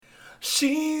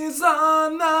She's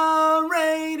on the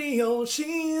radio.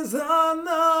 She's on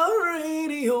the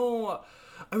radio.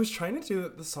 I was trying to do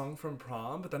the song from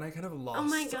Prom, but then I kind of lost. Oh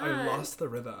my God. I lost the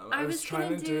rhythm. I was was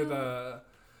trying to do the.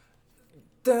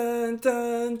 dun,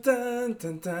 Dun dun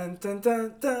dun dun dun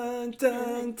dun dun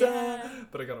dun dun.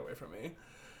 But it got away from me.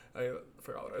 I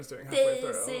forgot what I was doing halfway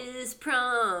This through. is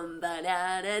Prom.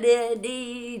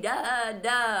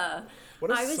 Ba-da-da-da-dee-da-da. What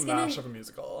a smash of a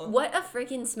musical. What a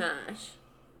freaking smash.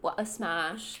 What a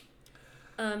smash.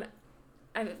 I've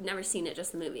never seen it,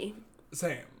 just the movie.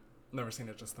 Same. Never seen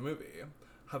it, just the movie.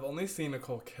 Have only seen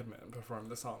Nicole Kidman perform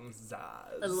the song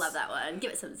Zaz. I love that one.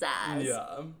 Give it some zazz.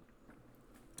 Yeah.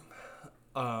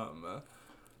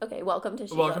 Okay, welcome to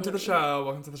Welcome to the show.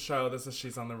 Welcome to the show. This is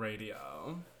She's on the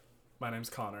Radio. My name's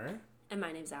Connor. And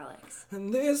my name's Alex.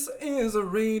 And this is a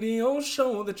radio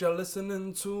show that you're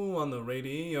listening to on the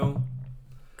radio.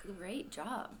 Great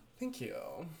job. Thank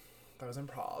you. That was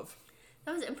improv.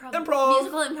 That was improv. Improv.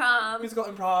 Musical improv. Musical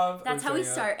improv. That's how we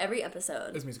start every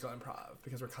episode. It's musical improv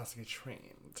because we're classically trained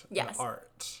in Yes. the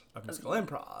art of musical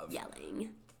improv.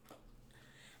 Yelling.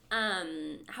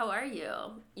 How are you?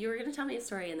 You were gonna tell me a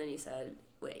story and then you said,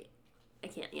 wait, I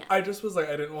can't yet. I just was like,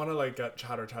 I didn't want to like get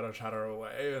chatter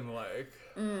away and like,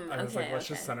 I was like, let's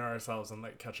just center ourselves and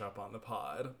like catch up on the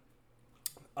pod.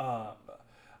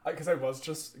 Because I was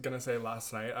just gonna say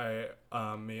last night,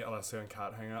 me, Alessio, and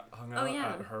Kat hung out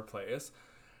at her place.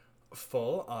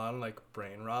 Full on like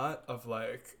brain rot of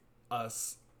like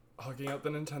us hooking up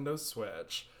the Nintendo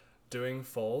Switch, doing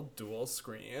full dual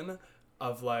screen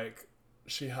of like,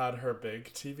 she had her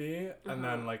big TV and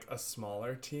then like a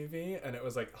smaller TV, and it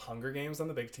was like Hunger Games on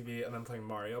the big TV and then playing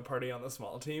Mario Party on the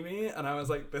small TV, and I was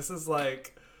like, this is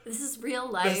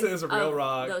real life. This is real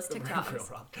rock. Those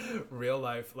TikToks. Real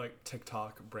life like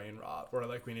TikTok brain rot where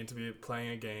like we need to be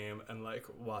playing a game and like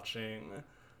watching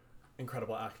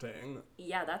incredible acting.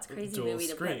 Yeah, that's crazy dual movie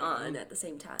screen. to put on at the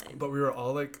same time. But we were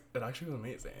all like, it actually was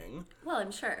amazing. Well,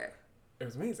 I'm sure. It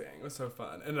was amazing. It was so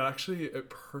fun. And it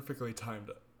perfectly timed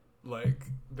like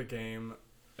the game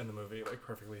and the movie like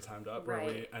perfectly timed up where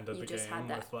we ended the game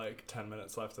with like 10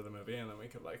 minutes left of the movie, and then we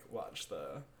could like watch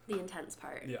the intense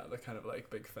part. Yeah, the kind of like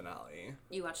big finale.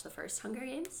 You watched the first Hunger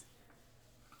Games?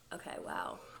 Okay,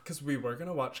 wow. Because we were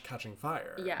gonna watch Catching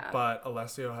Fire. Yeah. But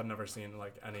Alessio had never seen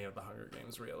like any of the Hunger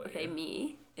Games really. Okay,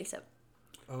 me. Except.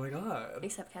 Oh my god.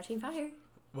 Except Catching Fire.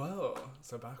 Whoa,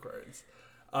 so backwards.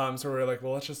 So we were like,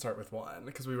 well, let's just start with one,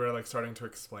 because we were like starting to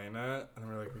explain it, and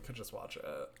we were like, we could just watch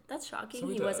it. That's shocking.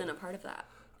 He wasn't a part of that.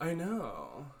 I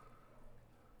know.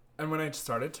 And when I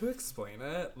started to explain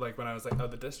it, like when I was like, oh,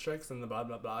 the districts and the blah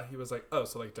blah blah, he was like, oh,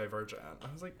 so like Divergent.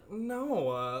 I was like,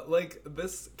 no, like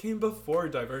this came before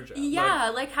Divergent. Yeah,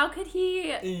 like how could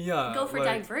he go for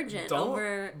like, Divergent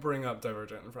don't bring up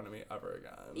Divergent in front of me ever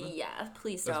again. Yeah,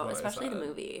 please don't, especially the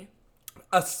movie.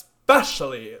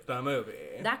 Especially the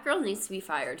movie. That girl needs to be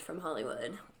fired from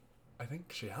Hollywood. I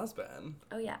think she has been.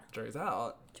 Oh yeah. Jury's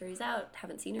out. Jury's out.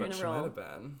 Haven't seen her in a she role. might have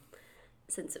been.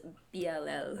 Since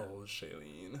BLL. Old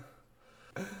Shailene.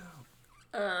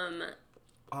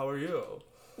 How are you?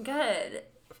 Good.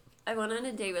 I went on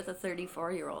a date with a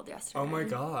 34-year-old yesterday. Oh my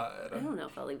god. I don't know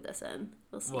if I'll leave this in.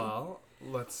 We'll see. Well,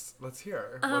 let's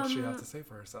hear what she has to say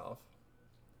for herself.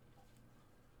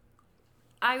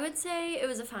 I would say it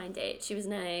was a fine date. She was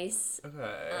nice.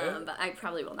 Okay. But I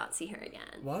probably will not see her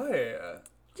again. Why?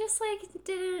 Just like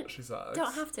didn't. She sucks.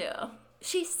 Don't have to.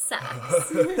 She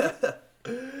sucks. Okay.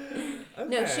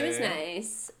 No, she was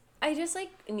nice. I just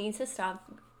like need to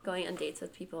stop going on dates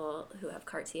with people who have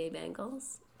Cartier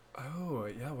bangles. Oh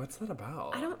yeah, what's that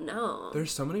about? I don't know.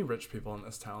 There's so many rich people in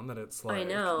this town that it's like, I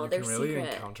know, you can really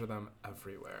encounter them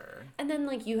everywhere. And then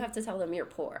like you have to tell them you're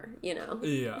poor, you know?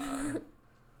 Yeah.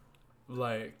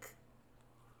 Like,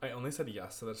 I only said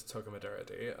yes to this Toca Madera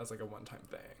date as like a one-time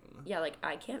thing. Yeah, like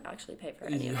I can't actually pay for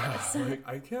any of this. Like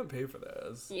I can't pay for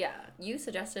this. Yeah, you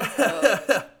suggested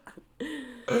so.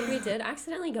 We did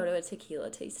accidentally go to a tequila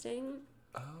tasting.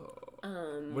 Oh.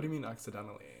 What do you mean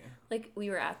accidentally? Like we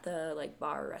were at the like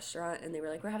bar or restaurant and they were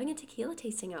like, we're having a tequila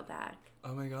tasting out back.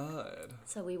 Oh my god.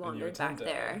 So we wandered back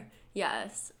there.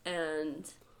 Yes, and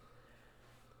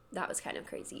that was kind of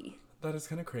crazy. That is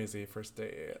kind of crazy, first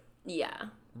date. Yeah.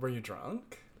 Were you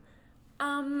drunk?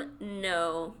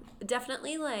 No.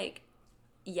 Definitely, like,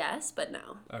 yes, but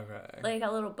no. Okay. Like,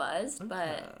 a little buzzed,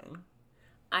 but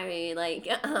I, like,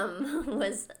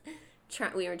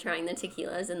 we were trying the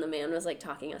tequilas, and the man was, like,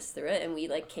 talking us through it, and we,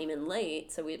 like, came in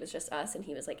late, so it was just us, and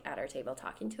he was, like, at our table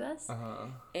talking to us. Uh-huh.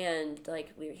 And,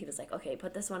 like, he was like, okay,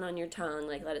 put this one on your tongue,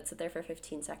 like, let it sit there for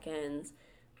 15 seconds,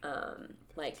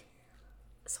 like,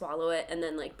 swallow it and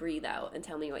then like breathe out and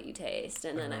tell me what you taste.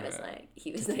 And then I was like,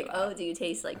 he was like, oh, do you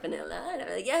taste like vanilla? And I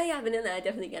was like, yeah, vanilla, I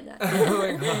definitely get that. Oh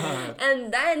my God.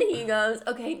 And then he goes,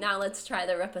 okay, now let's try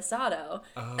the reposado.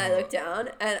 Oh. I looked down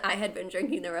and I had been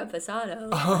drinking the reposado.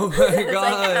 Oh my God.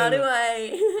 Like,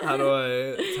 how do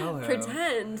I tell him?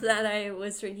 Pretend that I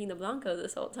was drinking the blanco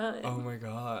this whole time? Oh my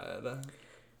God.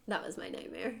 That was my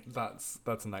nightmare. That's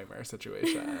a nightmare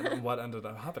situation. What ended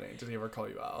up happening? Did he ever call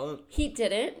you out? He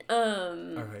didn't.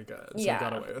 Okay, good. So you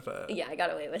got away with it. Yeah, I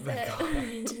got away with it.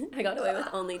 I got away with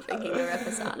only drinking the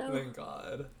reposado. Thank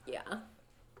God. Yeah.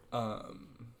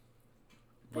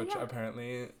 Which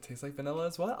apparently tastes like vanilla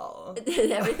as well.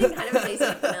 Everything kind of tastes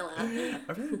like vanilla.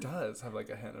 Everything does have like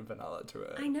a hint of vanilla to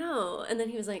it. I know. And then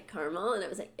he was like caramel, and I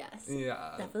was like, yes.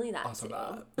 Yeah. Definitely that also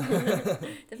too. That.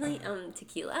 Definitely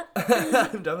tequila.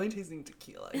 I'm definitely tasting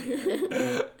tequila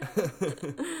here.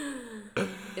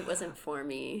 It wasn't for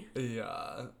me.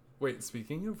 Yeah. Wait,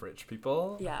 speaking of rich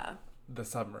people. Yeah. The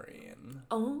submarine.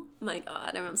 Oh my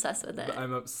God, I'm obsessed with it.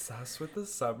 I'm obsessed with the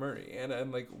submarine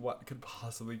and like what could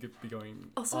possibly be going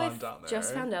also, on down there.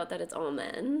 Just found out that it's all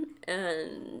men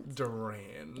and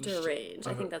deranged.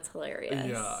 I think that's hilarious.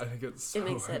 Yeah, I think it's so it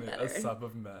makes it better. A sub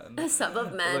of men. A sub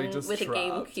of men like, with trapped.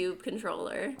 A GameCube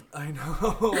controller. I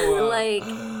know. Like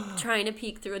trying to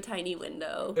peek through a tiny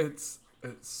window. It's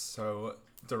so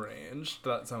deranged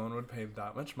that someone would pay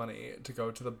that much money to go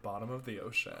to the bottom of the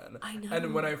ocean. I know.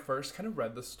 And when I first kind of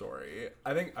read the story,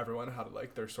 I think everyone had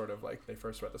like their sort of like, they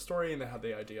first read the story and they had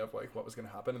the idea of like what was going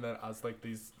to happen, and then as like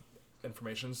these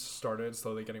information started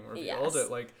slowly getting revealed, it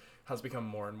like has become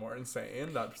more and more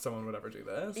insane that someone would ever do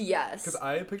this. Yes. Because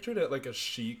I pictured it like a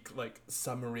chic like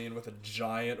submarine with a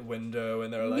giant window,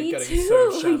 and they're like Me getting too.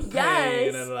 served champagne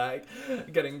Yes. and like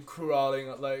getting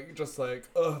crawling like just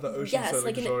like the ocean's yes, so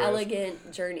like luxurious. an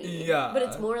elegant journey. Yeah. But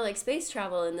it's more like space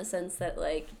travel in the sense that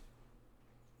like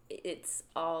it's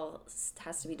all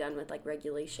has to be done with like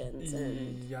regulations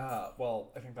and well,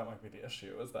 I think that might be the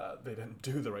issue, is that they didn't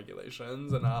do the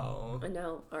regulations, and now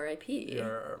R.I.P.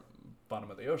 You're Bottom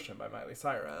of the Ocean by Miley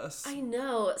Cyrus. I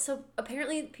know. So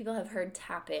apparently people have heard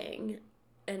tapping,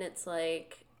 and it's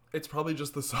like it's probably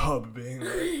just the sub being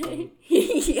like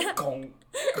yeah, gong,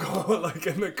 gong, like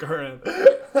in the current.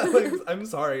 Like, I'm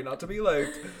sorry not to be like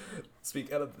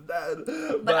speak out of the dead,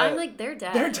 but I'm like, they're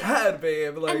dead. They're dead,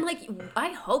 babe. Like, and like I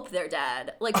hope they're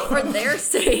dead, like for their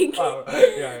sake.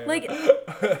 Yeah. Like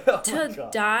to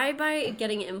die by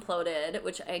getting imploded,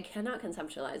 which I cannot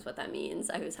conceptualize what that means.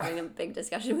 I was having a big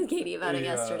discussion with Katie about it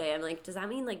yesterday. I'm like, does that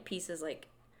mean like pieces like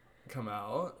come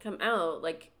out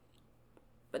like?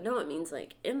 But no, it means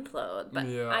like implode. But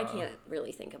I can't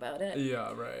really think about it.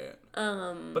 Yeah, right.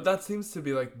 But that seems to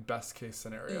be like best case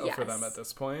scenario for them at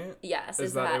this point. Yes,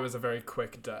 is that it was a very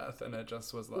quick death, and it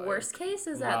just was like worst case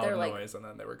is that they're like noise, and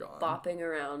then they were gone, bopping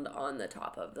around on the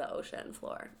top of the ocean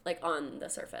floor, like on the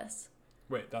surface.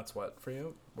 Wait, that's what for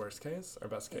you? Worst case or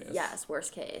best case? Yes,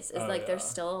 worst case is like they're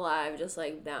still alive, just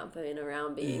like bouncing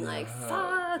around, being like,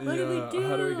 "Fuck, what do we do?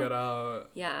 How do we get out?"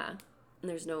 Yeah. And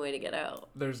there's no way to get out.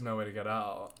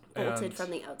 Bolted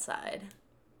from the outside.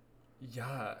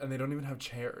 Yeah, and they don't even have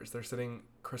chairs. They're sitting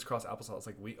crisscross applesauce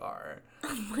like we are.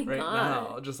 Oh my God. Right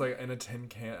now, just like in a tin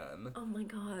can. Oh my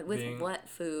God, with wet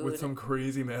food. With some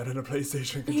crazy man in a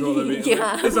PlayStation controller being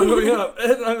like, it's not going up,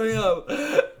 it's not going up.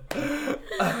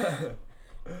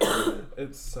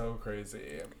 It's so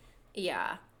crazy.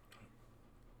 Yeah.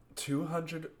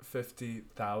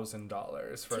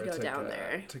 $250,000 for a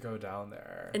ticket to go down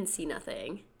there and see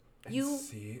nothing.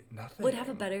 See nothing. Would have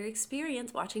a better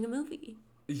experience watching a movie.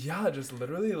 Yeah, just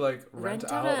literally like rent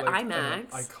out like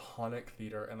IMAX. An iconic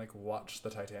theater and like watch the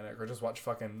Titanic, or just watch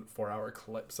fucking 4-hour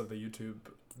clips of the YouTube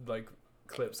like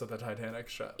clips of the Titanic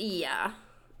ship. Yeah.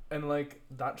 And like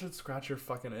that should scratch your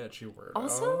fucking itch, you weirdo.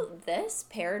 Also, this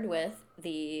paired with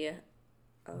the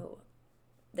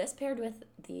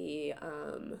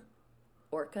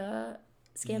orca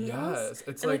scandals. Yes,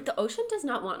 it's and like the ocean does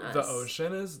not want us. The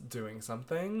ocean is doing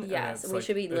something. Yes, and we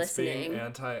should be listening. It's being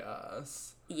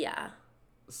anti-us. Yeah.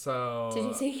 So. Did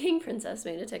you see King Princess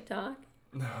made a TikTok?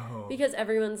 No. Because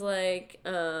everyone's like,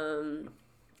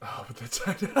 Oh,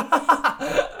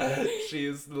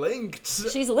 she's linked.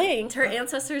 She's linked. Her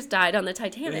ancestors died on the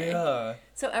Titanic. Yeah.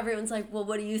 So everyone's like, well,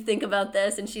 what do you think about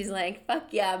this? And she's like, fuck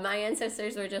yeah, my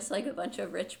ancestors were just like a bunch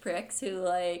of rich pricks who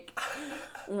like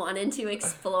wanted to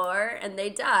explore and they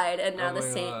died, and now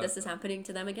this is happening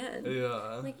to them again.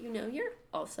 Yeah. Like, you're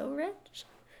also rich.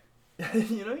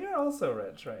 You're also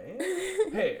rich, right?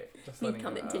 Hey, just letting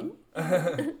commenting.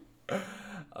 You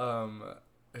know.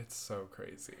 It's so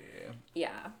crazy.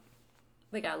 Yeah.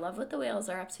 But yeah, love what the whales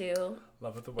are up to.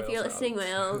 Love what the whales If you're listening,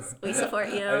 whales, we support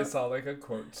you. I saw like a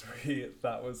quote tweet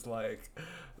that was like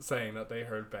saying that they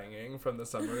heard banging from the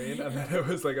submarine, and then it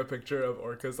was like a picture of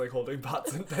orcas like holding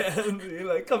pots and pans, being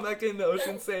like, "Come back in the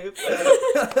ocean safe."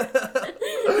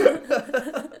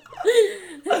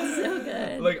 That's so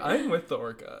good. Like, I'm with the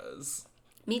orcas.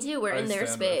 Me too. We're in their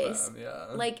space. Them, yeah.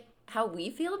 Like how we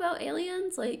feel about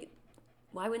aliens. Like,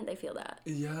 why wouldn't they feel that?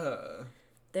 Yeah.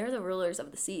 They're the rulers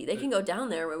of the sea. They can go down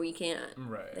there where we can't.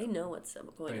 Right. They know what's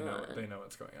going on. They know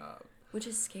what's going on. Which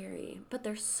is scary. But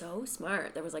they're so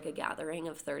smart. There was like a gathering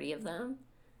of 30 of them.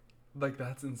 Like,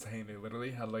 that's insane. They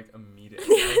literally had like a meeting.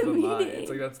 Like, the lines.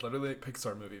 Like, that's literally like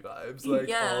Pixar movie vibes. Like,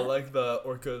 all like the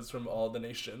orcas from all the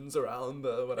nations around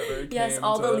the whatever. Yes,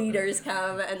 all the leaders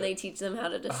come and they teach them how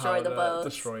to destroy the boats.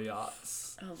 Destroy yachts.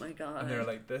 Oh my god. And they're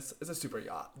like, this is a super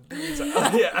yacht.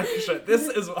 Yeah, actually, this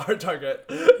is our target.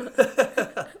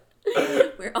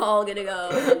 We're all gonna go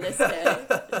on this day.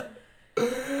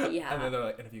 Yeah. And then they're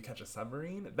like, and if you catch a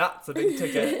submarine, that's a big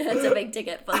ticket. That's a big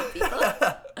ticket full of people.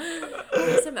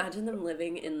 Just imagine them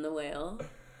living in the whale.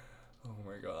 Oh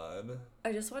my god.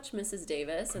 I just watched Mrs.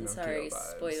 Davis, and sorry,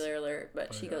 spoiler alert,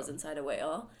 but she goes inside a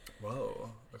whale. Whoa.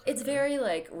 Okay. It's very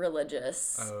like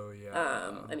religious. Oh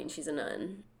yeah. I mean, she's a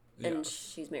nun. And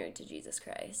she's married to Jesus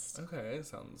Christ. Okay,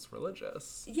 sounds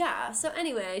religious. Yeah, so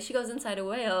anyway, she goes inside a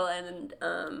whale, and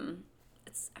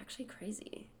it's actually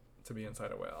crazy. To be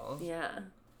inside a whale? Yeah.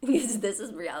 Because this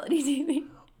is reality TV.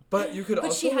 But you could also,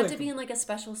 But she had to be in, like, a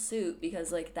special suit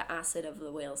because, like, the acid of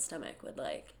the whale's stomach would,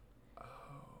 like... Oh,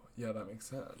 yeah, that makes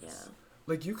sense. Yeah.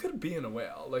 Like, you could be in a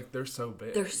whale. Like, they're so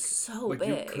big. They're so big. Like,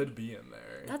 you could be in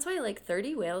there. That's why, like,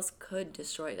 30 whales could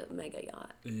destroy a mega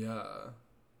yacht. Yeah.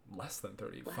 Less than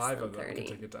 30. 5 of them could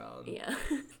take it down. Yeah.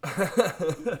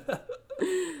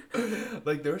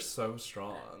 Like, they're so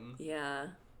strong. Yeah.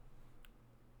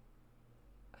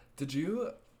 Did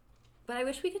you... But I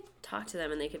wish we could talk to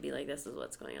them and they could be like, this is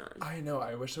what's going on. I know.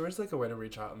 I wish there was, like, a way to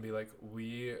reach out and be like,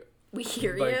 we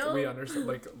hear like, you. We understand.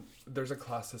 Like, there's a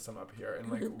class system up here. And,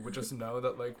 like, we just know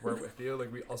that, like, we're with you.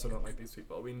 Like, we also don't like these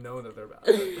people. We know that they're bad.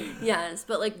 Yes.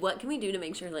 But, like, what can we do to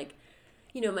make sure, like...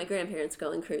 You know, my grandparents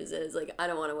go on cruises. Like, I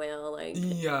don't want a whale, like,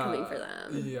 coming for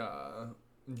them. Yeah.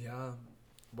 Yeah.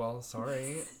 Well,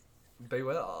 sorry. They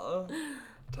will.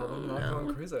 Tell them not to go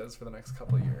on cruises for the next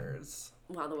couple of years.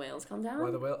 While the whales come down?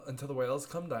 Until the whales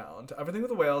come down. Everything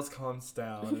with the whales calms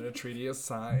down and a treaty is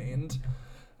signed.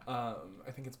 I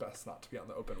think it's best not to be on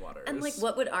the open waters. And, like,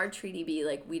 what would our treaty be?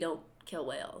 Like, we don't kill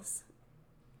whales.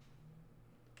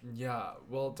 Yeah,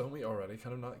 well, don't we already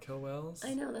kind of not kill whales?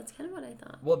 I know, that's kind of what I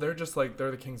thought. Well, they're just like,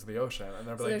 they're the kings of the ocean, and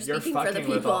they're like, you're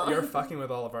fucking with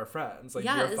all of our friends. Like,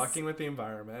 you're fucking with the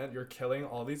environment, you're killing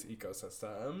all these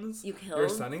ecosystems. You're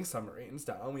sending submarines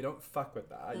down, we don't fuck with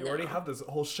that. You already have this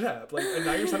whole ship, like, and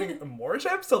now you're sending more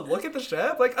ships to look at the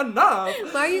ship? Like, enough!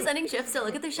 Why are you sending ships to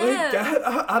look at the ship? Like, get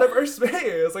out of our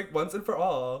space, like, once and for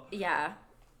all. Yeah.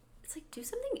 It's like, do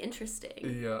something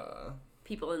interesting. Yeah.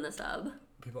 People in the sub.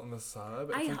 People in the sub.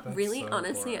 I really,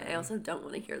 honestly, I also don't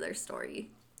want to hear their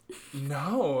story.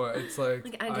 No, it's like...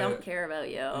 Like, I don't care about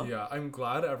you. Yeah, I'm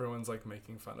glad everyone's, like,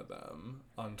 making fun of them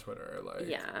on Twitter. Like,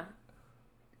 yeah.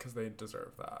 Because they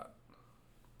deserve that.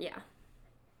 Yeah.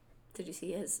 Did you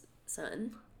see his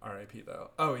son? R.I.P.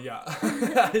 though. Oh, yeah.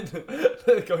 Going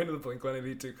to the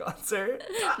Blink-182 concert.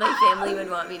 My family would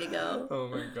want me to go. Oh,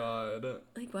 my God.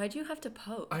 Like, why'd you have to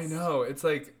post? I know. It's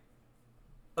like...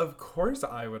 Of course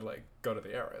I would, like, go to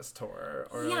the Eras tour.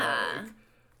 Or, like...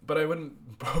 But I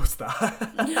wouldn't post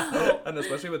that. No. And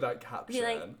especially with that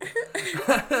caption.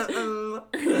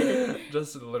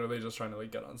 Just literally just trying to,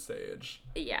 like, get on stage.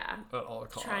 Yeah. At all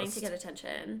costs. Trying to get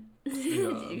attention.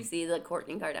 Yeah. Did you see the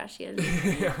Kourtney Kardashian?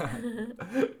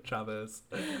 Yeah. Travis.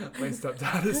 My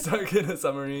stepdad is stuck in a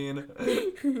submarine.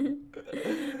 I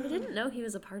didn't know he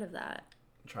was a part of that.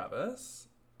 Travis?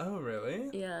 Oh, really?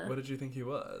 Yeah. What did you think he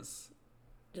was?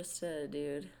 Just a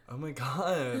dude. Oh my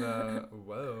god.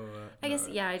 Whoa. I guess,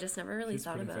 yeah, I just never really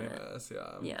thought about it. He's pretty famous,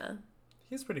 yeah. Yeah.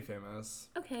 He's pretty famous.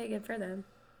 Okay, good for them.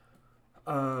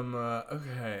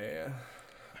 Okay.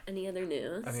 Any other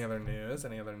news? Any other news?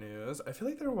 I feel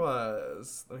like there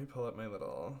was. Let me pull up my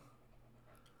little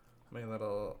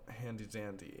handy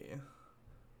dandy.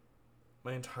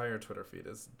 My entire Twitter feed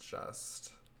is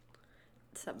just...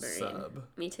 Submarine. Sub.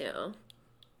 Me too.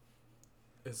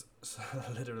 Is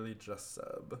literally just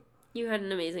sub. You had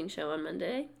an amazing show on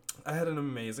Monday. I had an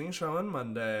amazing show on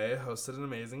Monday. Hosted an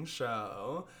amazing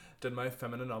show. Did my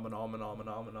feminine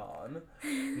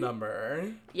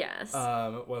number. Yes.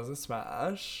 Was a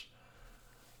smash.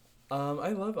 I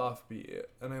love Offbeat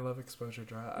and I love Exposure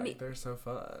Drag. They're so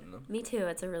fun. Me too.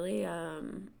 It's a really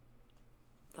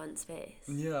fun space.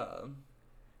 Yeah.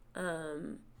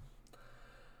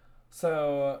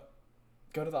 So,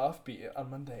 go to the Offbeat on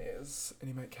Mondays, and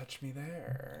you might catch me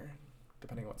there,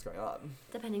 depending on what's going on.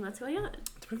 Depending what's going on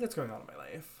in my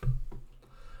life.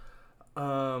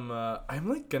 I'm,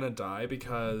 like, gonna die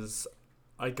because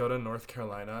I go to North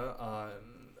Carolina on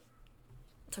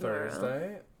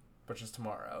Thursday, which is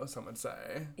tomorrow, some would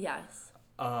say. Yes.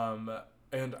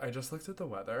 And I just looked at the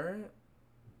weather,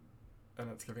 and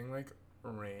it's giving, like,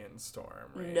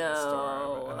 rainstorm.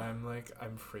 No. And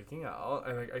I'm freaking out.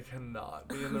 I cannot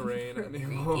be in the rain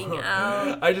anymore. Freaking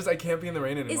out. I can't be in the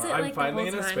rain anymore. Is it, I'm finally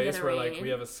in a space where, rain? like, we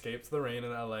have escaped the rain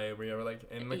in LA. We are,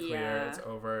 like, in the clear. It's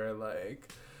over,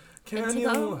 like, can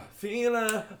you feel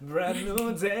a brand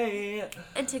new day?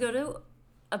 And to go to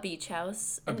a beach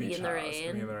house and be in the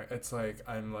rain. It's like,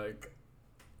 I'm, like,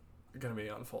 gonna be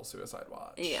on full suicide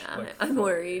watch. Yeah, like, I'm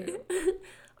worried.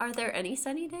 Are there any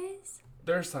sunny days?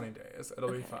 There are sunny days.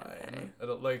 It'll be fine. Okay.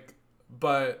 It'll, like,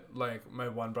 but, like, my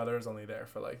one brother is only there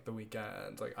for, like, the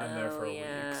weekend. Like, I'm there for a week,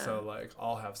 so, like,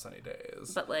 I'll have sunny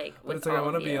days. But, like, but it's like I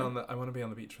want to be on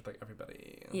the beach with, like,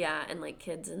 everybody. Yeah, and, like,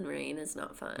 kids in rain is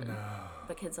not fun. No.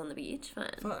 But kids on the beach,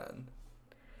 fun.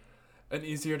 And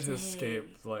easier to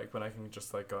escape, like, when I can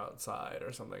just, like, go outside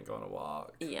or something, go on a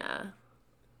walk. Yeah.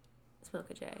 Smoke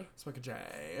a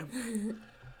J.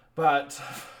 But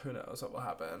who knows what will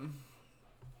happen.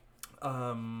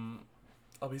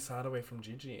 I'll be sad away from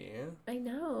Gigi. I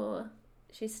know.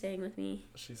 She's staying with me.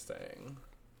 She's staying.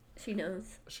 She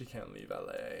knows. She can't leave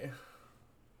LA.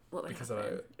 What would because happen?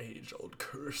 of an age-old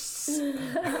curse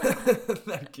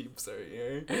that keeps her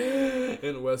here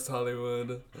in West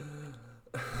Hollywood.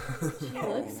 She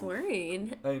looks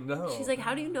worried. I know. She's like,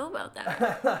 how do you know about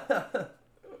that?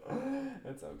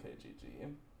 It's okay, Gigi.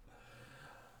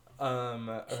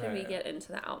 Should we get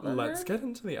into the album? Let's get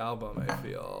into the album, I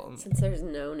feel. Since there's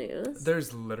no news.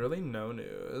 There's literally no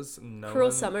news.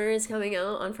 Cruel Summer is coming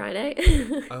out on Friday.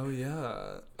 Oh,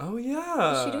 yeah.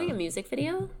 Is she doing a music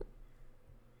video?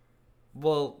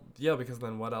 Well, yeah, because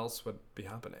then what else would be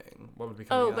happening? What would be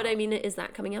coming out? Oh, but I mean, is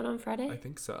that coming out on Friday? I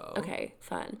think so. Okay,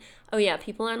 fun. Oh, yeah,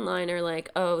 people online are like,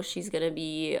 oh, she's going to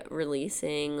be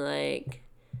releasing, like,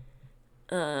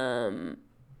 a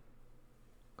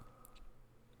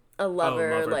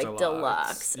Lover like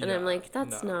deluxe. And I'm like,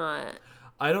 that's not.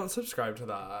 I don't subscribe to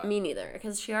that. Me neither,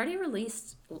 because she already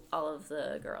released all of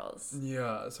the girls.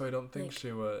 Yeah, so I don't think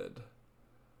she would.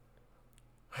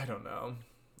 I don't know.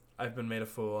 I've been made a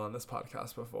fool on this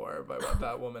podcast before by what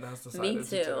that woman has decided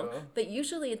to do. But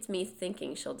usually it's me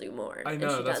thinking she'll do more. I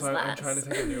know, that's why I'm trying to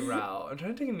take a new route. I'm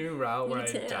trying to take a new route where I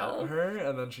doubt her,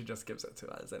 and then she just gives it to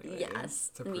us anyway. Yes,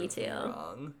 to prove me too. Me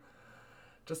wrong.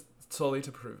 Just solely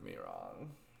to prove me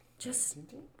wrong. Just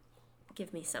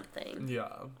give me something.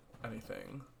 Yeah,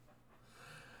 anything.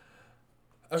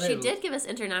 Okay. She did give us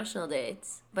international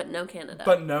dates, but no Canada.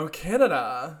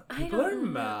 People are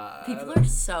mad. People are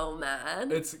so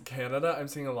mad. It's Canada. I'm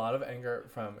seeing a lot of anger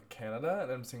from Canada, and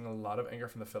I'm seeing a lot of anger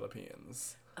from the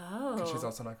Philippines. Oh. Because she's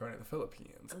also not going to the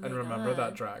Philippines. And remember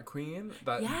that drag queen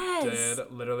that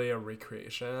did literally a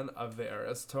recreation of the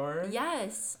Eras tour?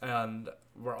 Yes. And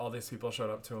where all these people showed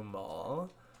up to a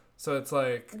mall. So it's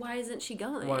like... Why isn't she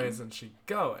going?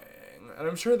 And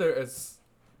I'm sure there is...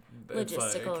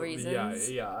 logistical reasons.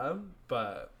 Yeah,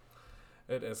 but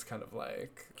it is kind of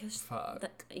like,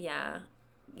 fuck.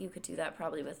 You could do that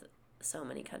probably with so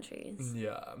many countries.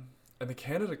 Yeah. And the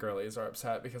Canada girlies are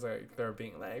upset because they're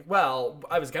being like, well,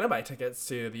 I was going to buy tickets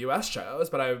to the US shows,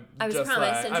 but I was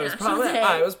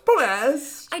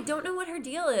promised. I don't know what her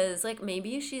deal is. Like,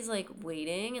 maybe she's, like,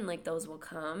 waiting and, like, those will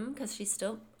come because she's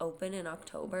still open in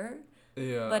October.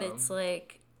 Yeah. But it's,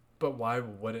 like... But why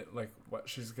wouldn't, like, what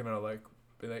she's going to, like,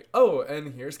 be like, oh,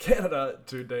 and here's Canada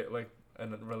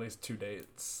and then release 2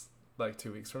 dates, like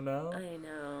 2 weeks from now. I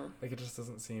know. Like, it just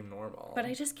doesn't seem normal. But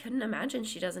I just couldn't imagine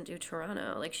she doesn't do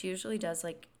Toronto. Like, she usually does,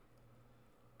 like,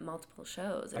 multiple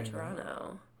shows in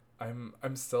Toronto.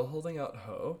 I'm still holding out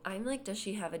hope. I'm like, does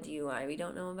she have a DUI we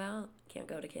don't know about? Can't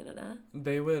go to Canada?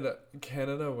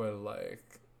 Canada would, like...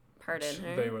 Pardon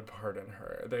her? They would pardon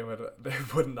her. They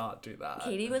would not do that.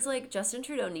 Katie was like, Justin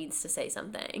Trudeau needs to say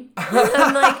something.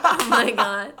 I'm like, oh my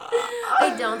god.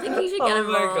 I don't think he should get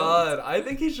involved. Oh my god. I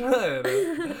think he should.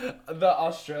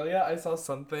 I saw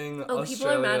something. Oh, people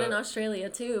are mad in Australia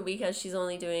too because she's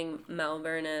only doing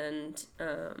Melbourne and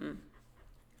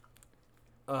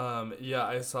yeah,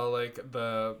 I saw like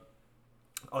the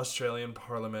Australian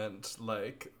Parliament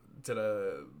like did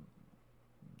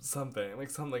some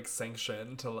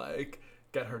sanction to like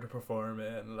get her to perform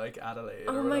in like Adelaide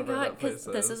or whatever that place is.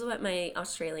 This is what my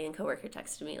Australian coworker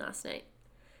texted me last night.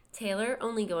 Taylor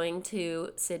only going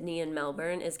to Sydney and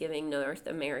Melbourne is giving North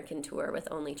American tour with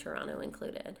only Toronto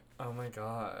included. Oh my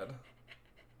god.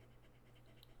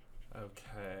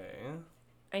 Okay.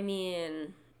 I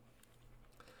mean,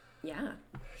 yeah.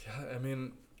 Yeah, I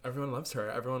mean, everyone loves her.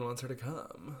 Everyone wants her to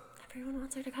come. Everyone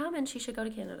wants her to come, and she should go to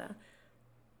Canada.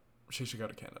 She should go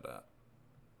to Canada.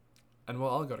 And we'll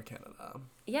all go to Canada.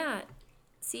 Yeah.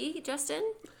 See, Justin?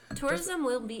 Tourism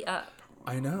will be up.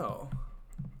 I know.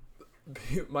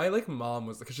 My, like, mom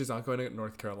was, because she's not going to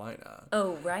North Carolina.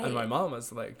 Oh, right. And my mom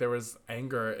was, like, there was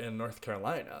anger in North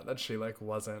Carolina that she, like,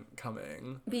 wasn't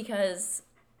coming. Because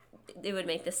it would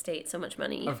make the state so much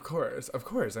money. Of course.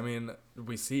 I mean,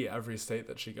 we see every state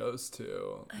that she goes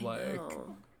to,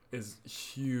 is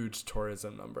huge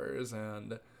tourism numbers,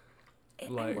 and,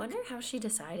 I wonder how she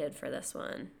decided for this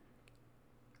one.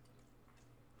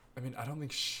 I mean, I don't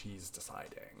think she's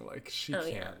deciding. Like, she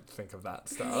can't think of that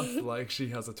stuff. Like, she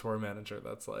has a tour manager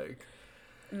that's, like...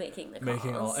 Making the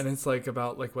calls. And it's, like,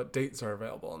 about, like, what dates are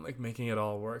available and, like, making it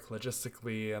all work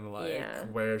logistically and, like,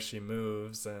 where she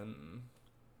moves and...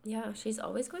 Yeah, she's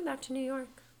always going back to New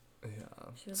York.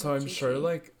 Yeah. So I'm sure,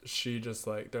 like, she just,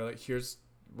 like... They're like, here's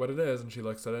what it is. And she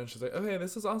looks at it and she's like, okay,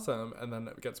 this is awesome. And then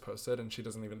it gets posted and she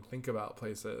doesn't even think about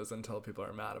places until people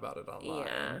are mad about it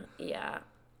online. Yeah.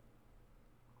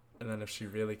 And then if she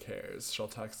really cares, she'll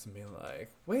text me like,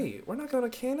 wait, we're not going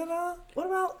to Canada? What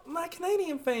about my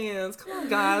Canadian fans? Come on,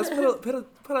 guys, put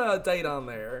a date on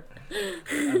there.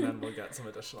 And then we'll get some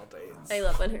additional dates. I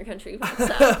love when her country pops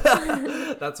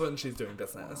up. That's when she's doing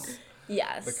business.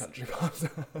 Yes. The country pops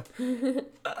up.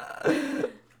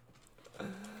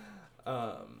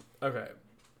 Okay.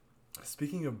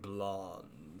 Speaking of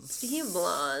blondes.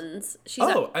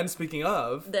 And speaking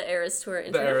of... The Eras Tour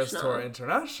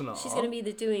International. She's going to be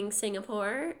doing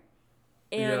Singapore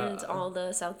and all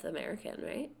the South American,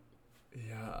 right?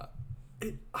 Yeah.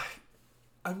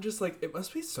 I'm just like, it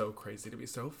must be so crazy to be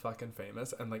so fucking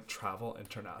famous and, like, travel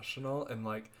international and,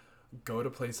 like, go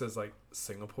to places like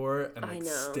Singapore and, like,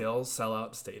 still sell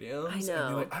out stadiums. I know. And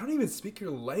be like, I don't even speak your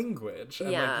language.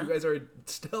 And, like, you guys are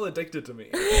still addicted to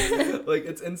me. Like,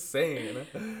 it's insane.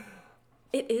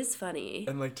 It is funny.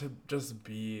 And, like, to just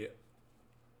be...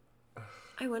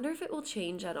 I wonder if it will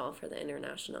change at all for the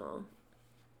international.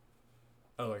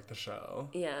 Oh, like the show?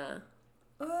 Yeah.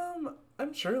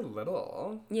 I'm sure a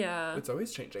little. Yeah. It's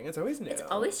always changing. It's always new. It's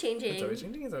always changing. It's always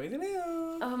changing. It's always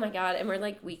new. Oh, my God. And we're,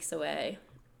 like, weeks away.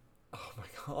 Oh, my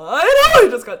God. I know! I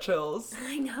just got chills.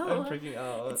 I know. I'm freaking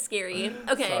out. It's scary.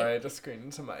 Okay. Sorry, I just screamed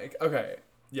into mic. Okay.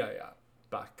 Yeah.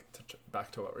 Back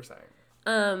to what we're saying.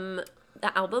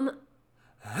 The album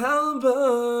of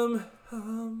the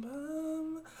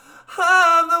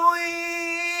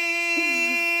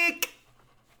week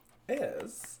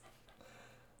is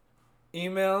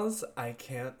Emails I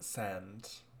Can't Send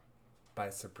by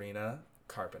Sabrina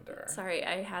Carpenter. Sorry,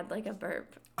 I had like a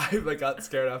burp. I like got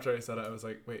scared after I said it. I was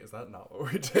like, wait, is that not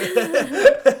what we did?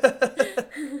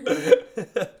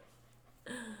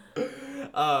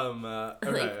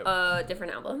 Okay. Like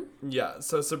different album? Yeah,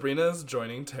 so Sabrina's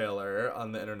joining Taylor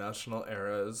on the International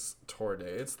Eras tour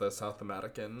dates, the South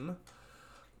American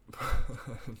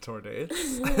tour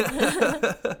dates.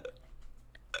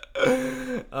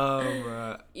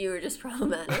 You were just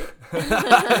problematic.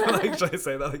 Like, should I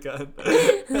say that again?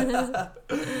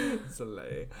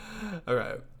 Slay.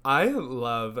 Okay, I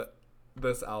love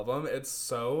this album. It's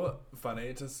so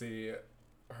funny to see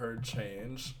her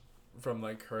change from,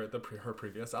 like, her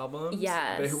previous albums.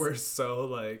 Yes. They were so,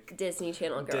 like... Disney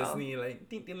Channel girl. Disney, like,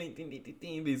 ding, ding, ding, ding, ding,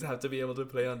 ding. These have to be able to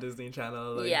play on Disney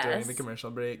Channel, like, during the commercial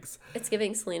breaks. It's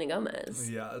giving Selena Gomez.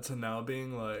 Yeah, to now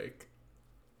being, like...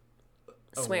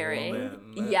 Swearing.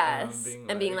 Woman, yes.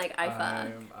 And being like, I fuck.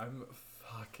 I'm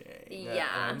fucking. Yeah.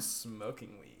 And I'm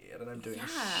smoking weed. And I'm doing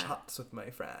shots with my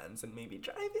friends and maybe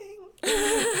driving.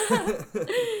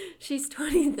 She's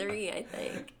 23, I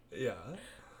think. Yeah.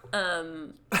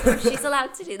 She's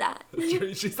allowed to do that.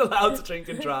 She's allowed to drink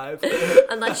and drive.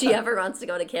 Unless she ever wants to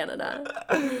go to Canada.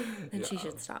 Then she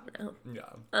should stop now.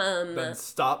 Yeah. Then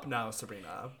stop now,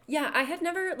 Sabrina. Yeah, I had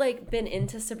never, like, been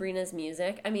into Sabrina's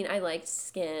music. I mean, I liked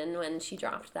Skin when she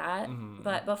dropped that. Mm-hmm.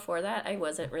 But before that, I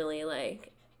wasn't really,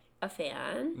 like, a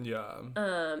fan. Yeah.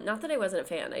 Not that I wasn't a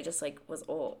fan. I just, like, was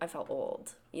old. I felt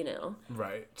old, you know?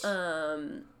 Right.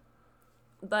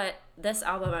 But this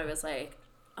album, I was like,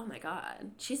 oh my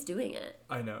God, she's doing it.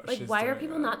 I know. Like, why are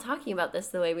people not talking about this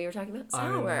the way we were talking about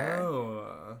Sour? I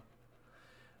know.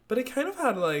 But it kind of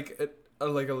had, like, a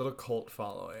little cult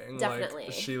following. Definitely.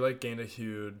 Like, she, like, gained a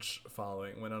huge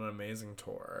following, went on an amazing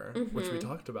tour, which we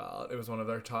talked about. It was one of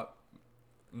their top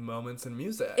moments in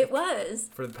music. It was.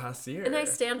 For the past year. And I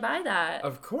stand by that.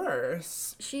 Of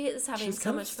course. She is having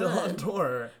so much fun. She's still on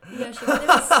tour. Yeah, she's kind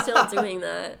of still doing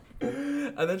that.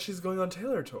 And then she's going on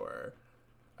Taylor tour.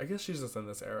 I guess she's just in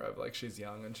this era of, like, she's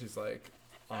young and she's, like,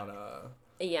 on a...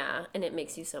 Yeah, and it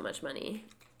makes you so much money.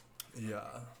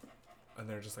 Yeah. And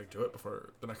they're just like, do it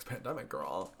before the next pandemic,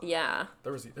 girl. Yeah.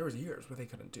 There was years where they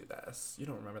couldn't do this. You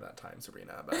don't remember that time,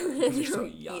 Sabrina, but you're so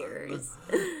young. Years.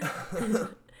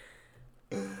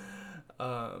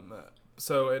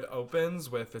 So it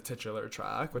opens with the titular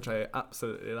track, which I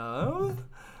absolutely love.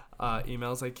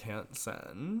 Emails I Can't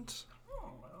Send.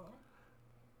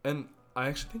 And I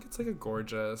actually think it's like a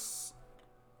gorgeous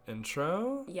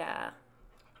intro. Yeah.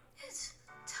 It's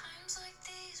times like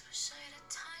these, wish I had a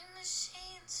time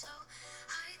machine so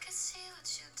I could see what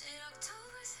you did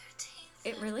October 13th.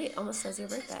 It really almost says your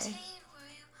birthday.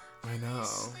 I know.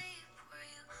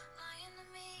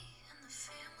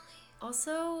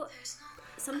 Also,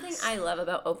 something I love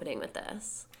about opening with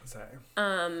this. Sorry.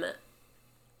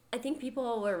 I think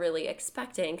people were really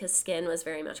expecting, because Skin was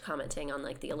very much commenting on,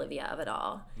 like, the Olivia of it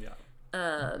all. Yeah.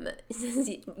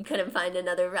 You couldn't find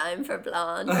another rhyme for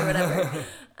blonde or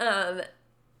whatever.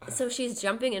 So she's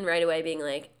jumping in right away being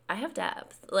like, I have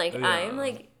depth. Like, yeah. I'm,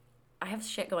 like, I have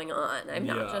shit going on. I'm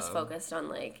not just focused on,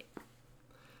 like,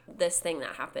 this thing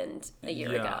that happened a year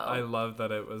ago. Yeah, I love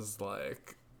that it was,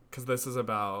 like, because this is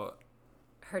about...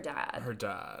 Her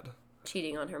dad.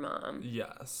 Cheating on her mom.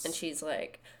 Yes. And she's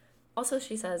like... Also,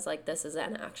 she says, like, this is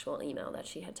an actual email that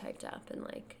she had typed up and,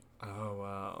 like... Oh,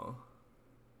 wow.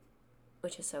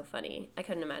 Which is so funny. I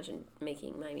couldn't imagine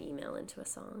making my email into a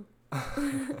song.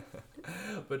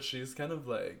 But she's kind of,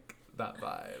 like, that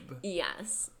vibe.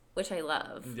 Yes. Which I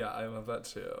love. Yeah, I love that,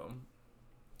 too.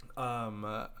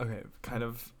 Okay, kind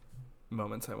of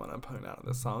moments I want to point out in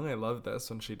this song. I love this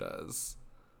when she does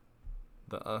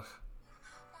the ugh.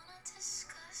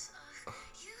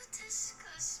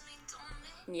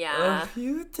 Yeah. Oh,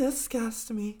 you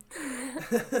disgust me.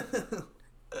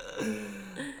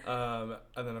 And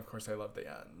then, of course, I love the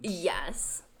end.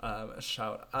 Yes.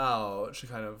 Shout out. She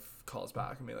kind of calls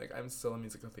back and be like, I'm still a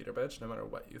musical theater bitch, no matter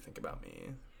what you think about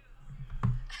me. I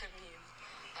mean,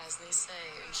 as they say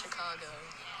in Chicago,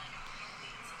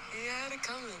 you had it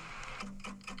coming.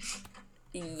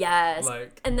 Yes.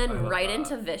 Like, and then right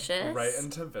into Vicious. Right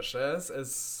into Vicious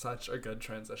is such a good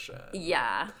transition.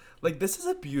 Yeah. Like, this is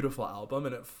a beautiful album,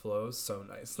 and it flows so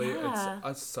nicely. Yeah.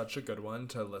 It's such a good one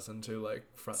to listen to, like,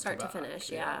 start to finish,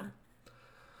 yeah.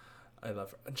 I love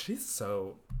her. And she's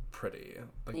so pretty.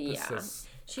 Like, this is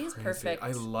she's crazy. perfect.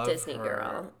 I love Disney her.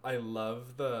 girl. I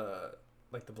love the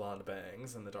blonde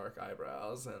bangs and the dark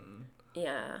eyebrows, and...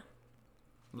 Yeah.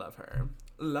 Love her.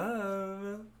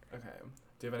 Love. Okay.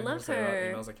 Do you have anything to say about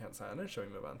emails I can't send, or should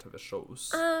we move on to the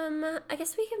shows? I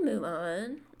guess we can move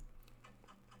on.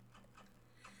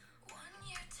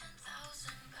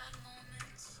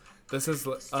 This is,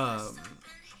 the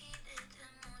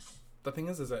thing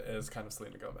is it is kind of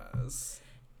Selena Gomez.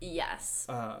 Yes.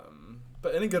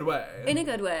 But in a good way. In a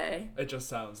good way. It just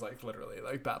sounds like, literally,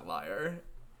 like Bad Liar.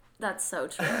 That's so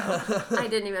true. I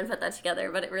didn't even put that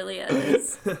together, but it really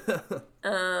is. But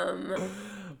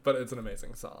it's an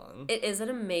amazing song. It is an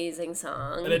amazing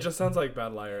song. And it just sounds like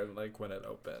Bad Liar, like, when it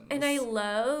opens. And I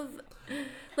love,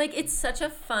 like, it's such a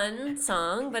fun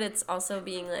song, but it's also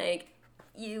being like,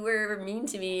 you were mean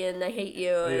to me and I hate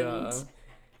you. And, yeah.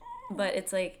 But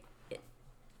it's like,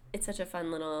 it's such a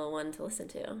fun little one to listen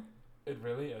to. It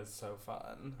really is so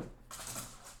fun.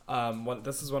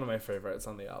 This is one of my favorites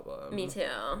on the album. Me too.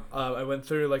 I went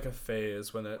through, like, a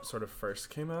phase when it sort of first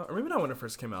came out, or maybe not when it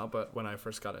first came out, but when I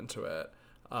first got into it,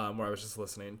 where I was just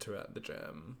listening to it at the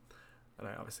gym. And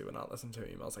I obviously would not listen to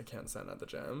emails I can't send at the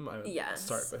gym. I would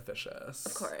start with Vicious.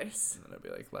 Of course. And then I'd be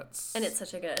like, let's... And it's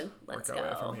such a good, let's go. Work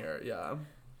our way from here, yeah.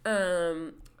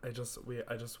 I just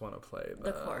want to play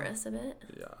the chorus of it.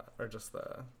 Yeah, or just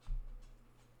the...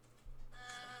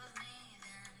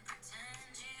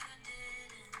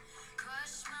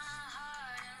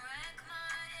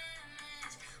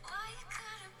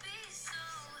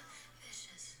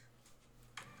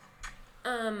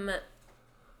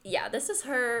 Yeah, this is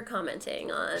her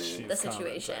commenting on the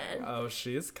situation. Oh,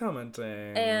 she's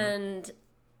commenting. And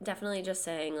definitely just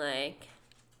saying, like,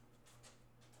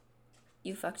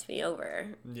 you fucked me over.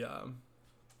 Yeah.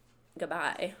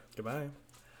 Goodbye. Goodbye.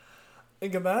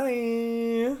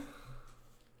 Goodbye.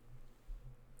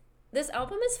 This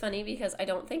album is funny because I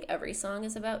don't think every song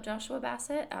is about Joshua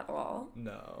Bassett at all.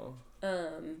 No.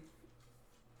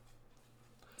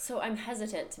 So I'm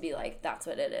hesitant to be like, that's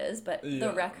what it is, but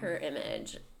the Wreck Her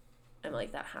image, I'm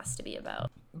like, that has to be about.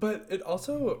 But it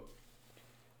also,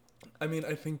 I mean,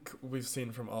 I think we've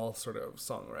seen from all sort of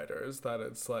songwriters that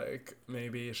it's like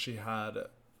maybe she had...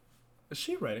 Is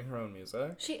she writing her own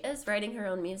music? She is writing her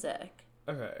own music.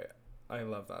 Okay. I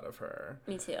love that of her.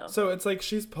 Me too. So it's like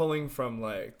she's pulling from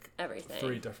like everything.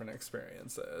 3 different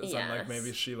experiences. Yes. And like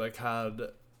maybe she like had,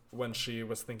 when she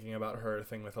was thinking about her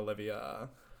thing with Olivia,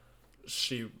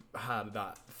 she had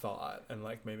that thought. And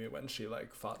like maybe when she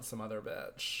like fought some other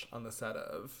bitch on the set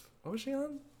of, what was she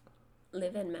on?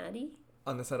 Liv and Maddie?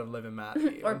 On the set of Liv and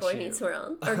Maddie. Or Boy Meets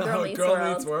World. Or Girl Meets World.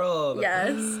 Girl Meets World.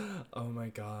 Yes. Oh my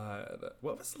god.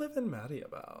 What was Liv and Maddie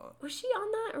about? Was she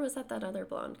on that? Or was that other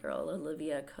blonde girl,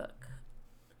 Olivia Cook?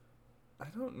 I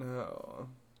don't know.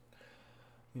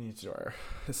 We need to do our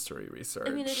history research.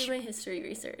 I'm gonna do my history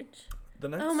research. The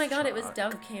next oh my god, track. it was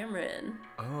Dove Cameron.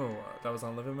 Oh, that was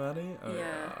on Liv and Maddie? Oh,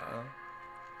 yeah.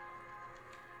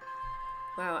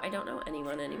 Wow, I don't know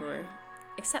anyone anymore.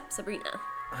 Except Sabrina.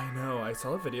 I know. I saw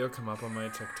a video come up on my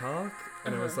TikTok,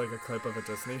 and it was like a clip of a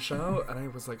Disney show, and I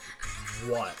was like,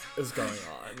 what is going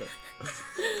on?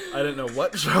 I didn't know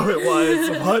what show it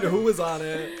was, who was on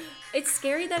it. It's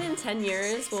scary that in 10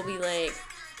 years we'll be like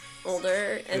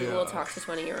older and we'll talk to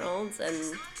 20-year-olds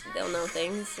and they'll know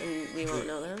things and we won't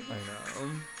know them. I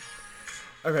know.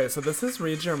 Okay, so this is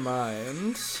Read Your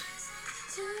Mind.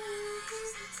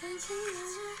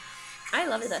 I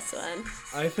love this one.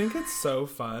 I think it's so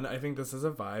fun. I think this is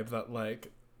a vibe that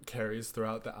like carries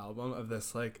throughout the album of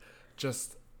this like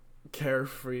just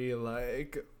carefree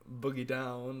like boogie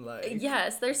down like.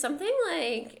 Yes, there's something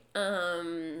like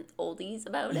oldies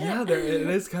about it. Yeah, it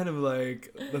is kind of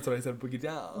like, that's what I said, boogie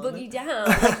down. Boogie down,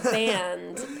 like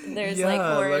band. There's like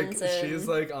horns like and she's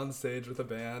like on stage with a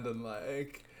band and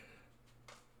like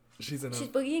she's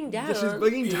boogieing down. Yeah, she's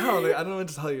boogieing down. Like, I don't know what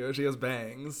to tell you. She has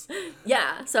bangs.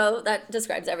 Yeah, so that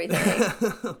describes everything.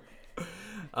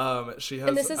 She has,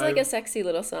 and this is like a sexy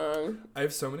little song. I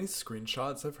have so many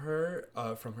screenshots of her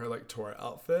from her like tour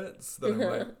outfits that I'm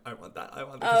like, I want that.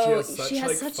 Because she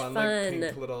has such fun like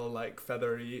pink little like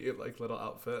feathery like little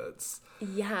outfits.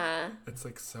 Yeah. It's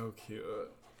like so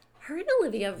cute. Her and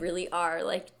Olivia really are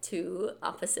like two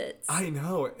opposites. I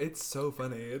know. It's so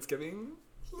funny. It's giving...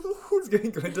 Who's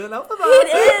getting Glinda and Alphabet?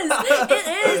 It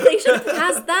is. They should have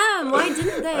cast them. Why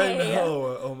didn't they? I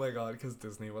know. Oh my god, because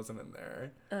Disney wasn't in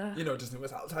there. You know, Disney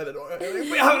was outside the door. Like,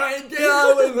 we have an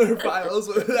idea with their files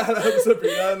with that of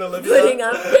Sabrina and Olivia. Putting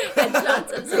up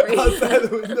headshots of Sabrina. Outside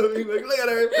the window being like, look at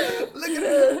her. Look at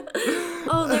her.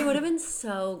 Oh, they would have been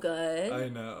so good. I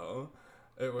know.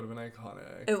 It would have been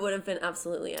iconic. It would have been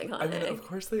absolutely iconic. I mean, of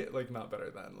course they, like, not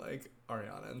better than, like,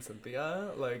 Ariana and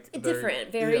Cynthia. Like,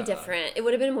 different. Very different. It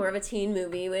would have been more of a teen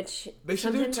movie, which they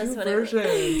should do 2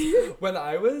 versions. When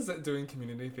I was doing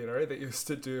community theater, they used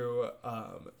to do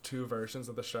 2 versions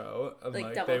of the show. And,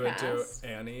 like they would do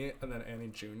Annie and then Annie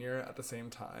Jr. at the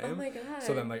same time. Oh my god.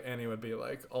 So then, like, Annie would be,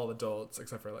 like, all adults,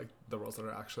 except for, like, the roles that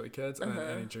are actually kids. And then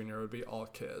Annie Jr. would be all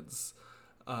kids.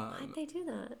 Why'd they do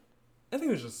that? I think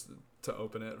it was just to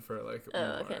open it for like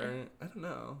more. Okay. I don't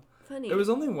know. Funny. It was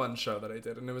only one show that I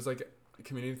did, and it was like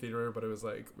community theater, but it was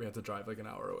like we had to drive like an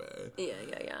hour away. Yeah.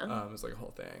 It was like a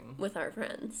whole thing with our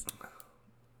friends.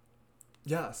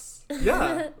 Yes.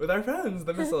 Yeah, with our friends,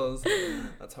 the missiles.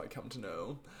 That's how I come to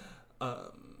know.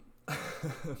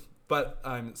 But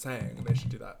I'm saying they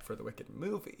should do that for the Wicked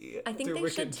movie. I think they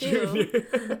Wicked should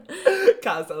too.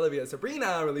 Cast Olivia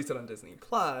Sabrina, release it on Disney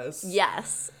Plus.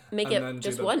 Yes. Make it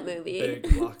just one movie. Big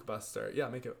blockbuster. Yeah,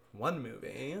 make it one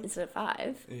movie. Instead of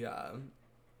 5. Yeah.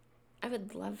 I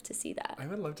would love to see that. I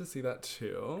would love to see that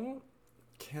too.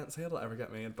 Can't say it'll ever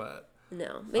get made, but...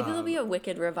 No. Maybe there'll be a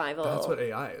Wicked revival. That's what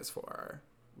AI is for.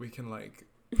 We can, like,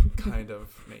 kind of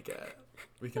make it.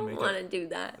 We can make it. I don't want to do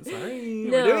that. Sorry.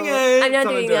 No, we're doing it. I'm not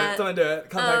doing that. Someone do it.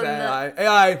 Contact AI.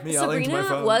 AI, me yelling to my phone.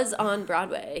 Sabrina was on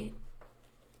Broadway.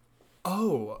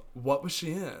 Oh, what was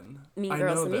she in? Mean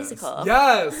Girls the Musical.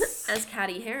 Yes! As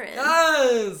Catty Heron.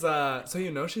 Yes! So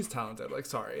you know she's talented. Like,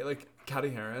 sorry. Like, Catty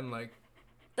Heron, like...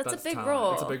 That's a big talent.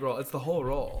 role. It's a big role. It's the whole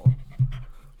role.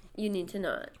 You need to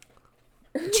not.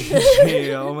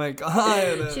 Gee, oh my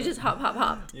god. She just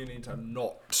hop. You need to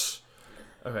not.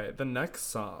 Okay, the next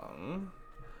song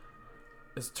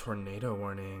is Tornado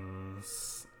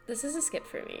Warnings. This is a skip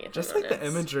for me. Just like the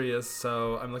imagery is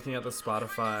so... I'm looking at the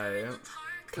Spotify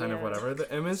kind of whatever.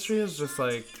 The imagery is just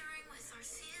like...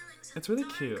 It's really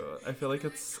cute. I feel like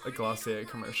it's a Glossier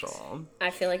commercial. I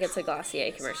feel like it's a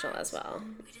Glossier commercial as well.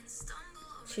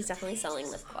 She's definitely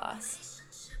selling lip gloss.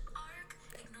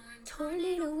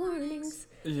 Tornado warnings.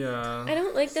 Yeah. I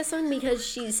don't like this one because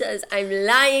she says, I'm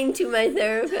lying to my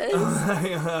therapist. Oh my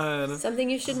god. Something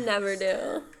you should never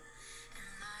do.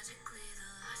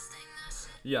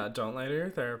 Yeah, don't lie to your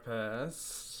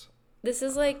therapist. This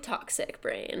is like toxic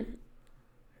brain.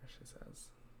 Here she says.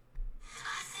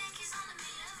 I think he's on to me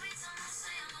every time I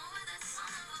say I'm over that son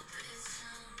of a bitch.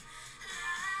 I'm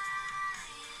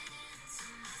lying to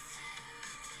my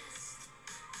therapist.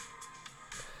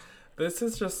 This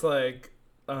is just like,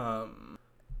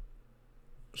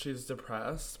 she's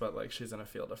depressed, but like she's in a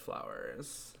field of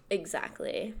flowers.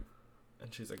 Exactly.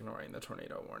 And she's ignoring the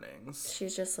tornado warnings.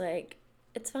 She's just like,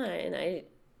 it's fine.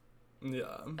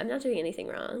 I'm not doing anything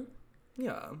wrong.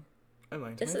 Yeah. I'm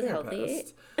lying to This my is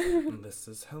therapist. healthy. This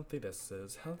is healthy. This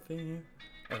is healthy.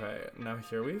 Okay, now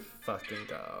here we fucking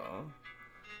go.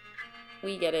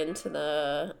 We get into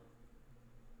the...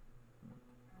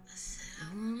 I said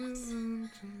I want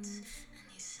and you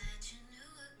said you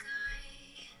knew a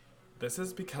guy. This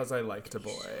is because I liked a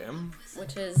boy.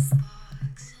 Which is...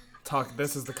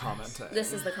 This is the commentary.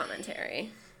 This is the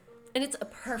commentary. And it's a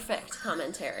perfect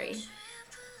commentary.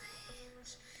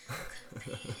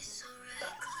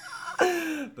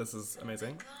 This is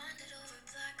amazing.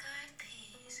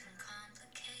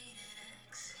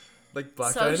 Like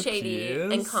black eyed So shady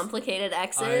peas. and complicated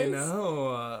exes. I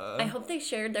know. I hope they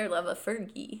shared their love of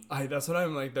Fergie. That's what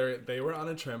I'm like. They were on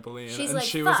a trampoline. She's and like,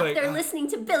 she fuck, was like, they're listening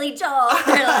to Billy Joel.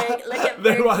 They're like, look at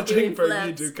they're Fergie watching doing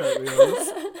Fergie flips. do cartwheels.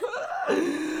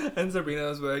 And Sabrina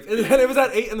was like, and it was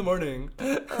at 8 in the morning.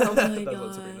 Oh my That's God.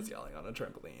 what Sabrina's yelling on a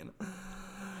trampoline.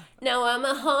 Now I'm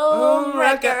a home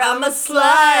wrecker, I'm a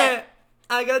slut.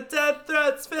 I got death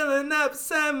threats filling up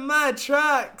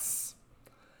semi-trucks.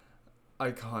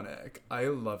 Iconic. I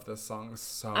love this song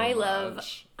so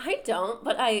much. I don't,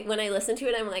 but when I listen to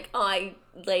it, I'm like, oh, I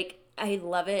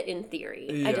love it in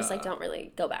theory. I just Yeah. don't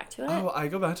really go back to it. Oh, I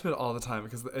go back to it all the time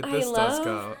because this does love-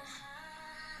 go.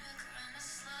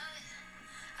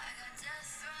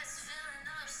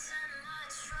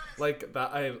 Like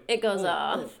that, It goes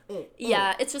off.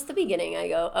 Yeah, it's just the beginning. I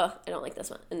go, oh, I don't like this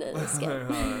one. And then I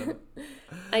skip.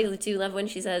 I do love when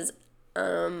she says,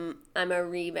 I'm a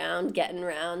rebound, getting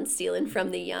round, stealing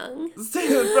from the young.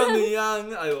 Stealing from the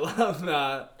young. I love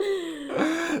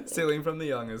that. Stealing from the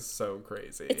young is so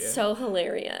crazy. It's so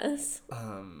hilarious.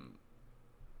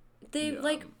 They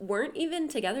Yeah. weren't even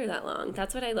together that long.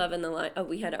 That's what I love in the line. Oh,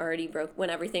 we had already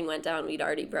when everything went down, we'd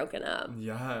already broken up.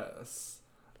 Yes.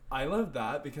 I love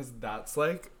that because that's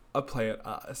like a play at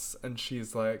us. And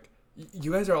she's like,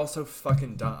 you guys are all so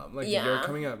fucking dumb. Like, Yeah. you're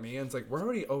coming at me and it's like, we're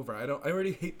already over. I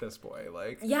already hate this boy.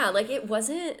 Like, Yeah, it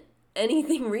wasn't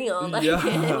anything real. Yeah.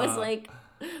 It was like,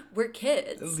 we're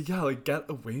kids. yeah, like, get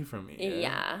away from me.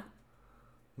 Yeah.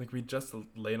 Like, we just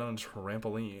laid on a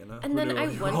trampoline. And then I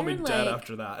We'll all be wonder, dead like,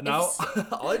 after that. Now,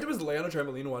 all I did was lay on a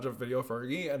trampoline and watch a video of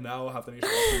Fergie, and now half the nation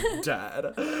is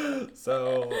dead.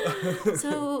 So...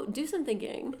 So, do some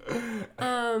thinking.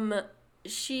 I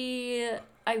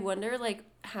wonder,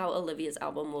 how Olivia's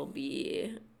album will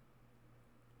be,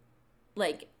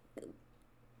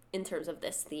 in terms of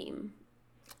this theme.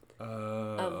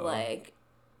 Of,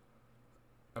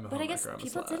 I'm a but I guess homewrecker, I'm a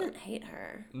people slut. didn't hate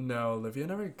her. No, Olivia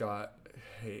never got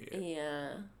hate. Yeah.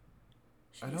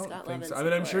 She I just don't got think love so. and I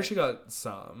mean, I'm sure support. she got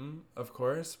some, of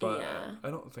course, but Yeah. I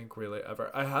don't think really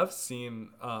ever. I have seen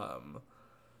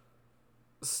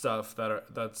stuff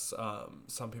that's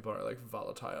some people are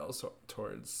volatile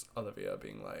towards Olivia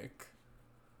being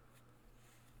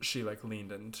she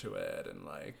leaned into it and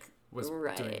was doing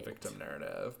Right. victim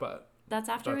narrative, but That's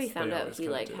after we they found out always he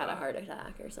kinda do had a that. heart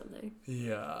attack or something.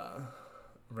 yeah,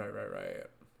 right.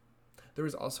 There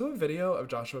was also a video of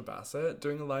Joshua Bassett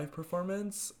doing a live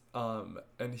performance,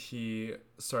 and he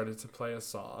started to play a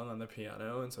song on the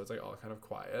piano, and so it's all kind of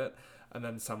quiet, and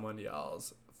then someone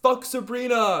yells, "Fuck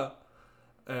Sabrina!"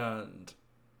 or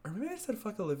maybe I said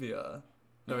 "fuck Olivia."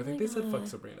 No, I think they said "fuck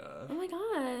Sabrina." Oh my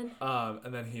god.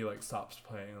 And then he stops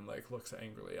playing and looks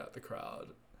angrily at the crowd.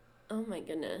 Oh my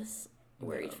goodness.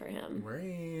 Worried for him.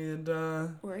 Worried.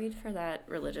 Worried for that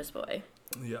religious boy.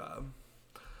 Yeah.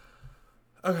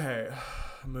 Okay,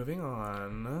 moving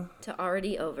on. To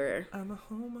already over. I'm a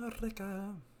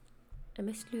homewrecker. I'm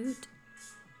a slut.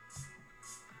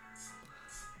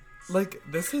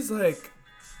 This is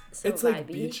So it's vibey.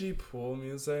 beachy pool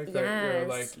music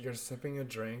that you're sipping a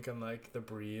drink and the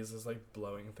breeze is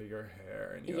blowing through your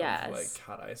hair and you have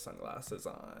cat eye sunglasses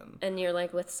on. And you're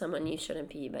with someone you shouldn't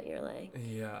be, but you're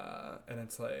Yeah, and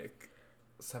it's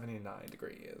 79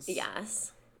 degrees.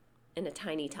 yes. In a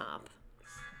tiny top.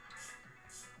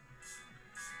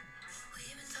 We've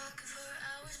been talking for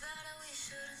hours, but we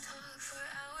shouldn't talk for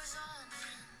hours on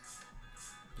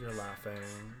end. You're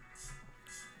laughing.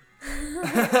 Through a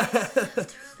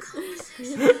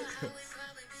conversation about how we'd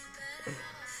probably be better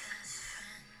off as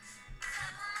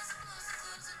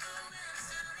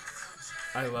friends.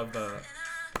 I love the...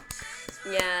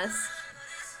 Yes.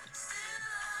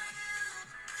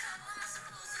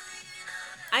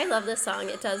 I love this song.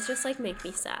 It does just, like, make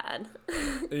me sad.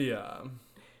 Yeah.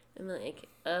 I'm like,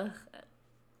 ugh.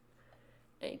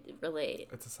 I relate.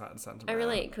 It's a sad sentiment. I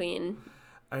relate, Queen.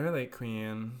 I love the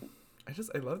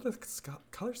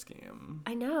color scheme.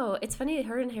 I know. It's funny,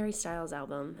 her and Harry Styles'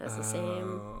 album has the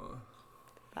same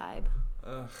vibe.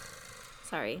 Ugh.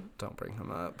 Sorry. Don't bring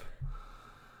him up.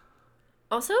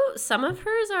 Also, some of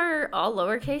hers are all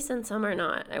lowercase and some are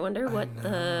not. I wonder what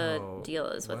the deal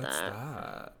is with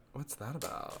that. What's that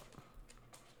about?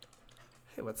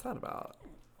 Hey, what's that about?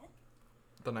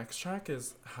 The next track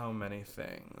is How Many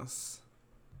Things.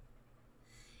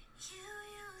 You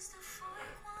used a fork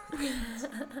once.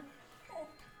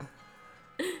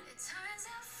 It turns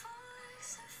out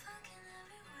forks are fucking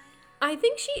everywhere. I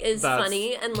think she is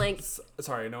funny and like...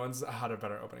 Sorry, no one's had a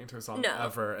better opening to a song No.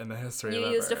 ever in the history You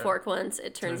of used ever. a fork once.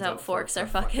 It turns out forks are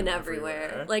fucking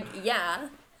everywhere. Like, yeah.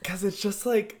 Because it's just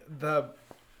like the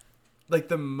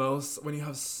most, when you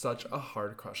have such a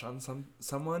hard crush on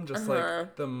someone, just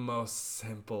like the most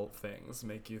simple things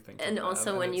make you think And of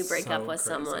also them, when you break so up with crazy.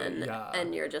 someone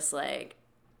and you're just like,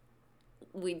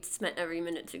 we spent every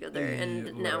minute together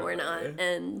and now we're not.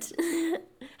 Literally. And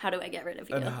how do I get rid of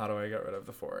you? And how do I get rid of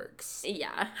the forks?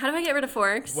 Yeah. How do I get rid of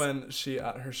forks? When she,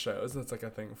 at her shows, that's like a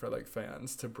thing for like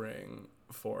fans to bring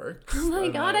forks. Oh my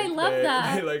God, I love they,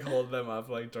 that. They like hold them up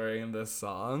like during this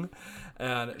song.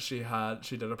 And she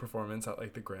did a performance at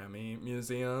like the Grammy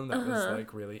Museum that was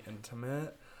like really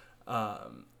intimate.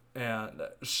 And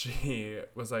she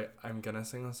was like, I'm gonna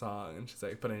sing a song, and she's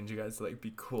like, but I need you guys to like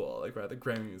be cool, like we're at the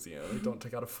Grammy Museum, like don't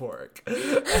take out a fork. And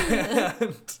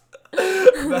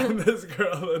then this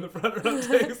girl in the front row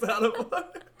takes out a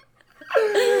fork,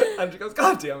 and she goes,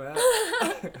 God damn it.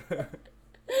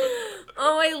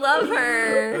 Oh, I love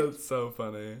her. It's so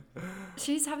funny.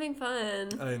 She's having fun.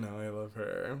 I know, I love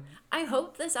her. I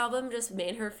hope this album just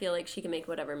made her feel like she can make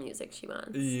whatever music she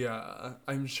wants. Yeah,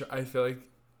 I'm sure. I feel like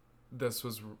this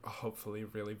was hopefully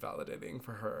really validating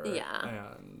for her. Yeah.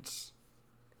 And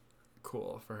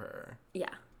cool for her.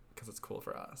 Yeah. Because it's cool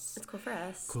for us. It's cool for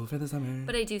us. Cool for the summer.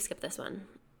 But I do skip this one.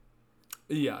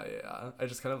 Yeah. I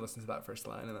just kind of listened to that first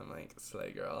line and I'm like,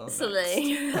 slay girl.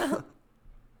 Slay girl.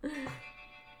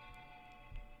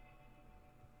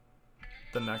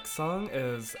 The next song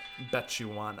is Bet You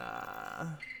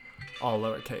Wanna. All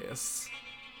lowercase.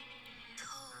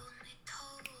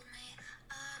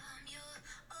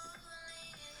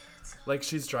 Like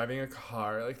she's driving a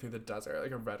car like through the desert,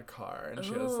 like a red car, and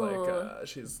she has like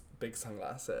she's big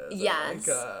sunglasses. Yes.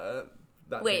 And,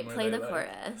 that Wait, play the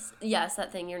chorus. Yes,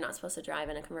 that thing you're not supposed to drive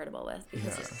in a convertible with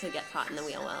because you could get caught in the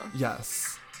wheel well.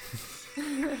 Yes.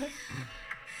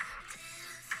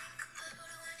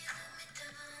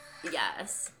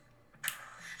 Yes.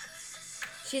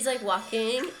 She's like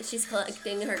walking. She's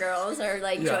collecting her girls or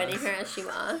like joining her as she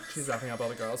walks. She's wrapping up all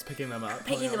the girls, picking them up,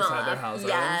 Picking them outside up. their houses.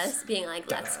 Yes, being like,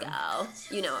 let's go.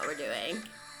 You know what we're doing.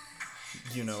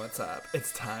 You know what's up.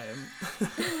 It's time.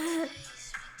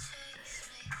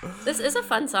 This is a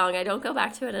fun song. I don't go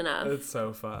back to it enough. It's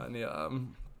so fun, yeah.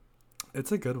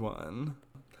 It's a good one.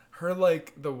 Her,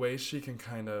 like, the way she can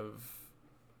kind of,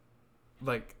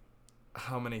 like,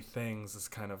 how many things is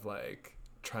kind of, like,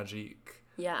 tragique.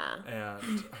 Yeah.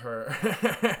 And her...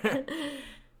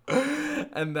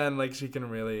 and then, like, she can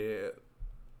really...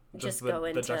 Just go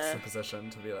into... the juxtaposition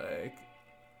to be like...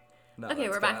 No, okay,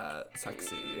 we're back.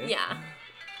 Sexy. Yeah.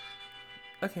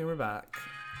 Okay, we're back.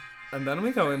 And then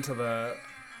we go into the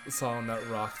song that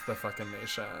rocked the fucking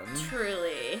nation.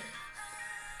 Truly.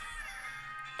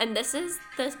 And this is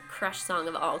the crush song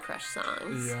of all crush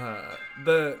songs. Yeah.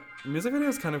 The music video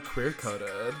is kind of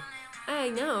queer-coded. I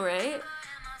know, right?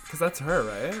 Because that's her,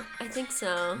 right? I think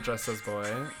so. Dressed as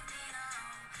boy.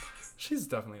 She's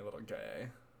definitely a little gay.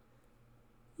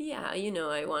 Yeah, you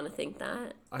know I want to think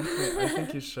that. I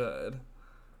think you should.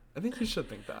 I think you should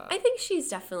think that. I think she's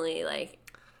definitely, like...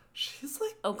 She's,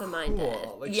 like, open-minded.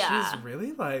 Cool. Like, yeah. she's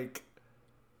really, like...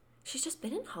 She's just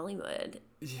been in Hollywood.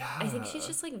 Yeah. I think she's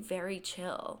just, like, very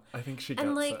chill. I think she gets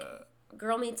and, like, it.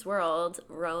 Girl Meets World,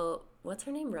 what's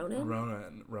her name?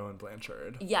 Ronan? Rowan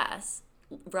Blanchard. Yes.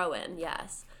 Rowan,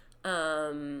 yes.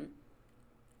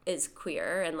 Is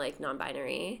queer and, like,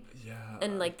 non-binary. Yeah.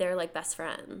 And, like, they're, like, best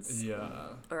friends. Yeah.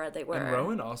 Or they were. And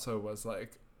Rowan also was,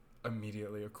 like,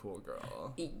 immediately a cool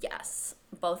girl. Yes.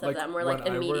 Both of Like, them were, like,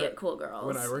 immediate cool girls.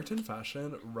 When I worked in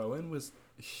fashion, Rowan was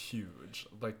huge.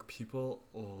 Like, people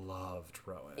loved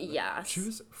Rowan. Yes. She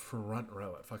was front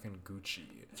row at fucking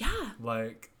Gucci. Yeah.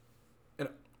 Like, and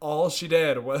all she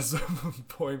did was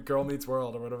point Girl Meets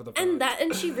World or whatever the fuck.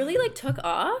 And she really, like, took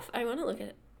off. I want to look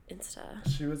at Insta.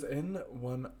 She was in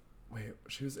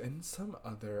she was in some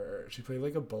other... She played,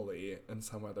 like, a bully in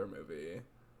some other movie.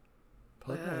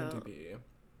 Pull up her IMDb.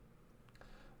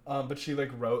 But she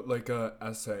like wrote like a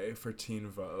essay for Teen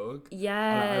Vogue.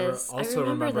 Yes, I also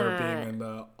remember that. being in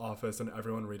the office and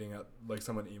everyone reading it. Like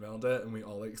someone emailed it and we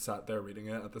all like sat there reading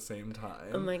it at the same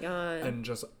time. Oh my god! And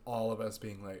just all of us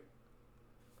being like,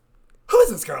 "Who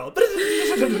is this girl?"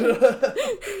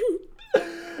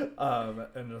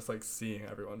 And just like seeing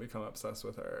everyone become obsessed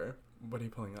with her. What are you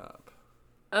pulling up?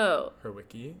 Oh, her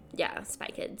wiki. Yeah, Spy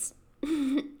Kids.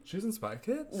 She was in Spy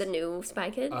Kids. The new Spy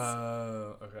Kids.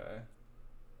 Oh, okay.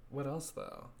 What else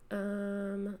though?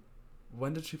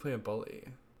 When did she play a bully?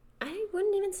 I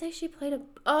wouldn't even say she played in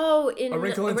A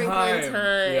Wrinkle in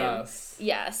Time.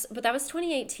 Yes, but that was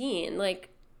 2018. Like,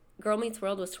 Girl Meets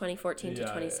World was 2014 to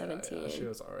 2017. Yeah. She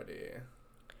was already.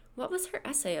 What was her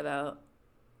essay about?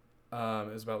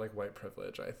 It was about like white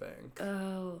privilege, I think.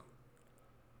 Oh.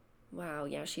 Wow,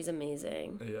 yeah, she's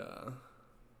amazing. Yeah.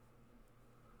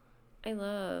 I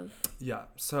love. Yeah,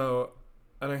 so,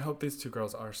 and I hope these two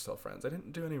girls are still friends. I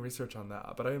didn't do any research on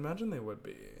that, but I imagine they would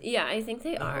be. Yeah, I think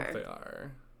they are. I hope they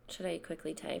are. Should I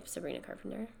quickly type Sabrina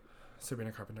Carpenter?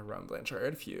 Sabrina Carpenter, Ron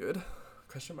Blanchard feud?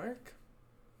 Question mark?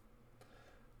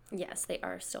 Yes, they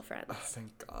are still friends. Oh,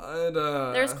 thank God.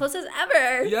 They're as close as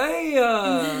ever. Yay!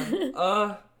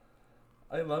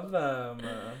 I love them.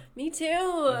 Me too.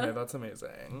 Okay, that's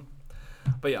amazing.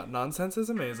 But yeah, Nonsense is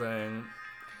amazing.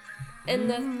 And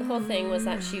the whole thing was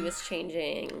that she was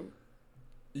changing.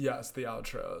 Yes, the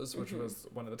outros, which was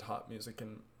one of the top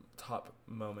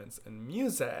moments in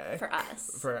music. For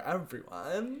us. For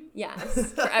everyone.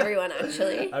 Yes, for everyone,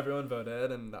 actually. Everyone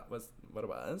voted, and that was what it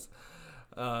was.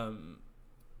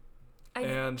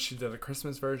 And she did a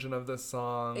Christmas version of this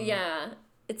song. Yeah,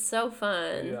 it's so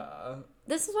fun. Yeah.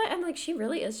 This is why I'm like, she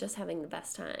really is just having the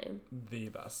best time. The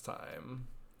best time.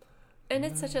 And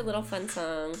it's such a little fun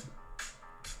song.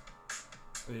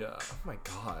 Yeah. Oh my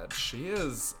God. She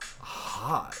is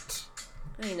hot.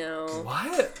 I know.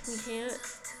 What? You can't.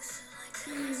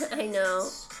 I know.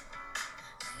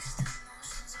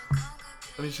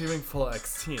 I mean, she's doing full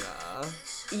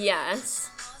Xtina. Yes.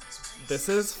 This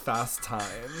is Fast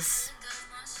Times.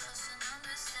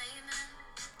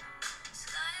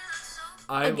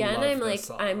 I'm like,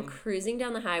 song. I'm cruising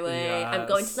down the highway. Yes. I'm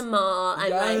going to the mall. I'm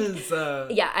yes.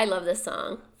 Yeah, I love this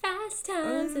song. Fast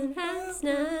times and fast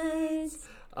nights.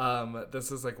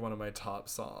 This is like one of my top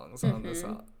songs on this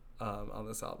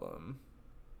album.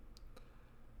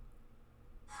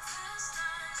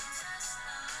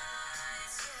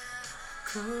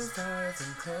 Closed eyes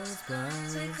and closed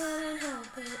blinds. I couldn't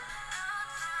help it.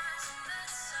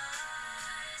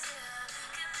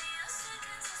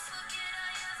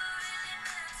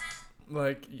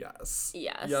 Like, yes.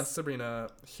 Yes. Yes, Sabrina,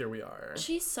 here we are.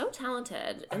 She's so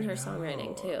talented in her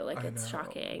songwriting, too. Like, it's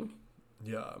shocking.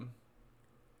 Yeah.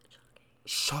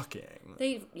 Shocking.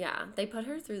 They put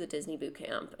her through the Disney boot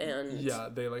camp, and yeah,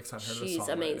 they like sent her to she's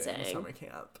amazing. Summer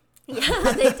camp.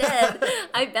 Yeah, they did.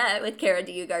 I bet, with Cara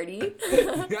DioGuardi.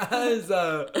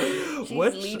 Yes.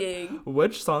 She's leading.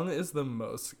 Which song is the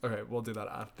most... Okay, we'll do that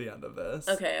at the end of this.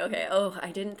 Okay. Oh,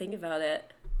 I didn't think about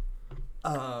it.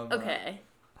 Okay.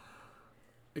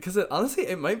 Because honestly,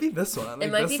 it might be this one. Like,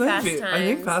 it might be Fast Times. I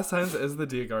think Fast Times is the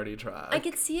DioGuardi track. I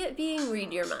could see it being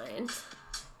Read Your Mind.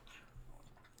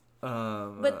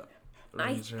 But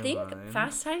I think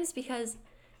Fast Times, because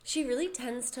she really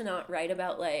tends to not write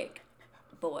about, like,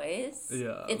 boys.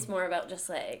 Yeah. It's more about just,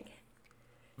 like,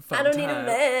 Fun I don't time. need a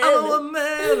man. Oh, a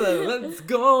man. Let's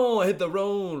go. Hit the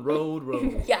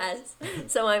road. Yes.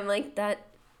 So I'm like, that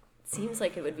seems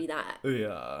like it would be that.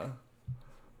 Yeah.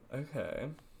 Okay.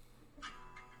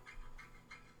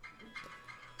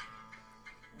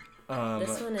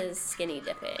 This one is Skinny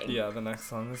Dipping. Yeah, the next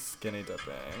song is Skinny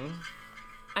Dipping.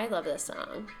 I love this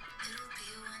song.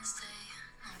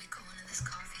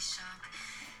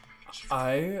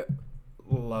 I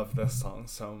love this song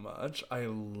so much. I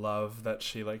love that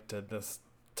she like did this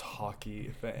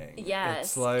talky thing. Yes.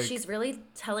 It's like, she's really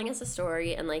telling us a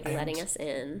story and like letting us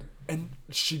in. And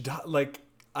she like,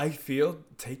 I feel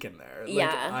taken there. Like,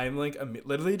 yeah. I'm like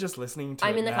literally just listening to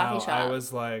it in the now, coffee shop. I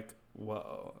was like,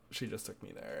 whoa, she just took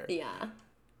me there. Yeah.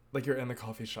 Like, you're in the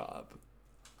coffee shop.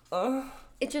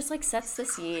 It just like sets the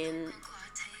scene.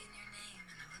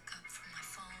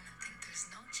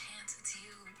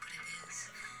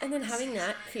 And then having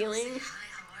that feeling.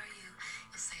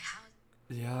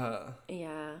 Yeah.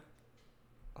 Yeah.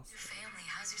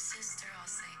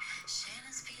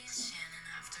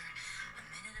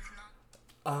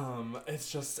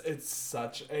 It's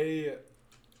such a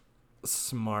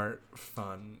smart,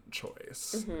 fun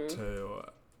choice to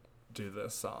do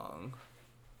this song.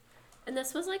 And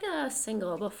this was like a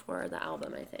single before the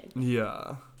album, I think.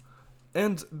 Yeah.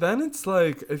 And then it's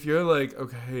like, if you're like,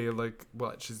 okay, like,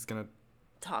 what, she's gonna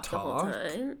talk the whole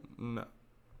time? No.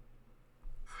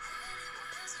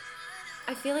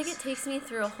 I feel like it takes me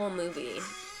through a whole movie.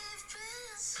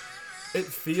 It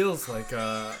feels like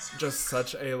just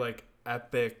such a, like,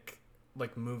 epic,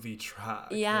 like, movie track.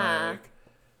 Yeah.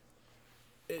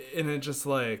 Like, and it just,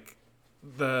 like,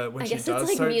 when she does it's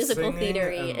like start musical singing,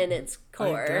 theory in its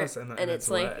core. I guess, and it's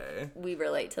like, we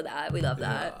relate to that. We love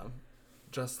that. Yeah.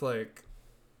 Just, like,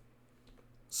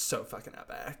 so fucking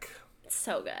epic. It's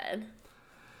so good.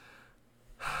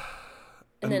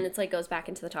 And then it's like goes back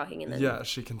into the talking and then... Yeah,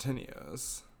 she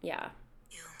continues. Yeah.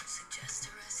 You suggest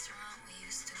a restaurant we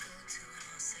used to go to and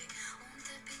I'll say, won't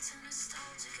that be too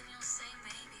nostalgic? And you'll say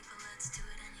maybe, but let's do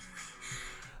it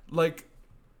anyway. Like,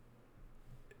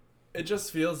 it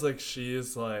just feels like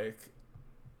she's like,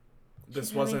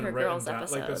 this wasn't written down.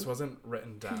 Like, this wasn't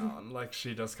written down. Like,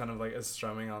 she just kind of like is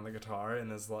strumming on the guitar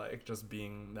and is like just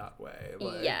being that way.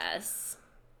 Like, yes.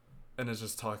 And is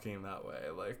just talking that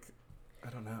way. Like, I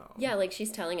don't know. Yeah, like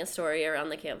she's telling a story around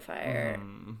the campfire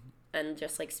and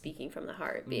just like speaking from the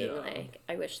heart, being like,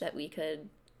 I wish that we could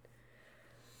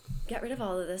get rid of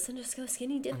all of this and just go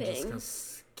skinny dipping. And just go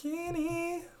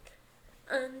skinny.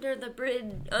 Under the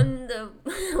bridge,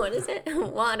 what is it?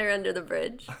 Water under the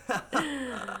bridge.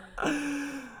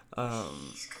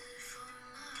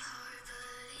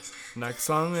 Next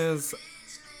song is,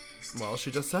 well,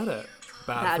 she just said it.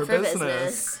 Bad for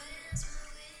business.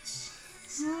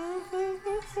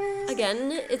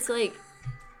 Again, it's like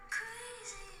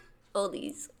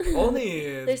oldies.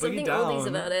 Oldies. There's something oldies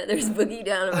about it. There's boogie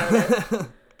down about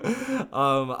it.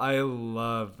 I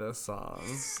love this song.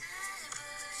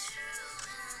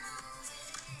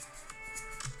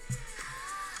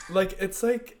 Like, it's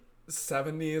like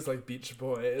 70s, like, Beach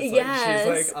Boys. Like, yes.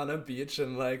 She's, like, on a beach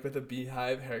and, like, with a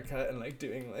beehive haircut and, like,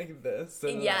 doing, like, this.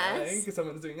 And, yes. like,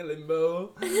 someone's doing a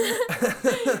limbo.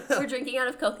 We're drinking out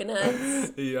of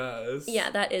coconuts. Yes. Yeah,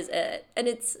 that is it. And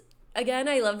it's, again,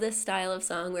 I love this style of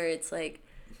song where it's, like,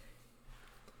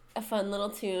 a fun little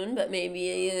tune, but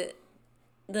maybe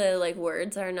the, like,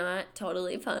 words are not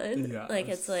totally fun. Yes. Like,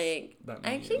 it's like,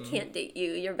 I actually can't date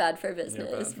you. You're bad for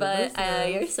business.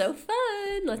 You're so fun.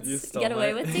 Let's get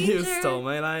away with danger. You stole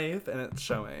my life, and it's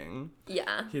showing.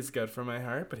 Yeah. He's good for my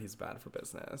heart, but he's bad for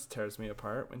business. Tears me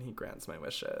apart when he grants my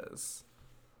wishes.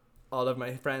 All of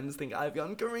my friends think I've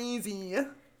gone crazy.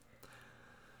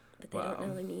 But they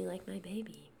don't know me like my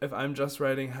baby. If I'm just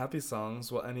writing happy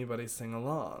songs, will anybody sing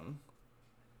along?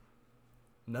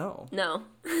 No. No.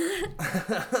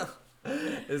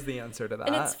 Is the answer to that.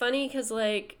 And it's funny because,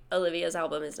 like, Olivia's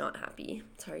album is not happy.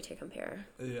 Sorry to compare.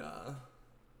 Yeah.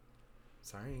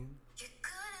 Sorry.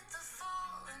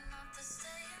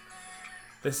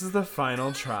 This is the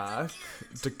final track,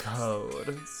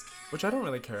 Decode, which I don't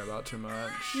really care about too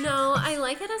much. No, I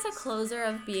like it as a closer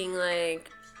of being like,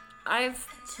 I've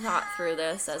thought through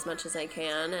this as much as I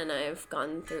can, and I've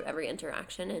gone through every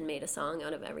interaction and made a song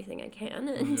out of everything I can,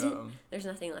 and there's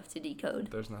nothing left to decode.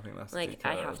 There's nothing left to decode.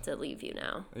 decode. I have to leave you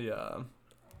now. Yeah.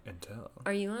 Until.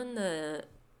 Are you on the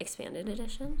expanded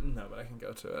edition? No, but I can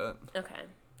go to it. Okay.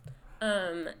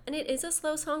 And it is a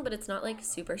slow song, but it's not, like,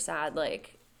 super sad,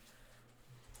 like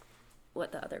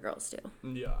what the other girls do.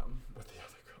 Yeah, what the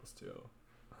other girls do.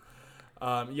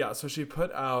 Yeah, so she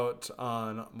put out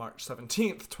on March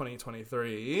 17th,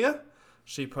 2023,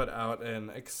 she put out an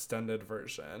extended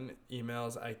version,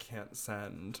 Emails I Can't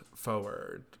Send,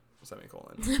 forward,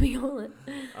 semicolon. Semicolon.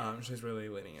 She's really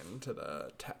leaning into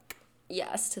the tech.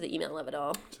 Yes, to the email of it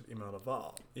all. To the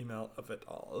email of it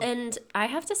all. And I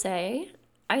have to say,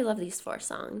 I love these 4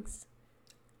 songs.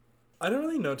 I don't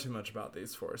really know too much about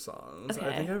these 4 songs. Okay.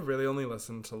 I think I've really only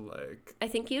listened to, like... I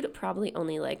think you'd probably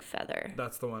only like Feather.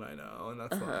 That's the one I know, and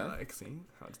that's the one I like. See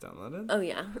how it's downloaded? Oh,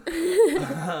 yeah.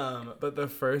 But the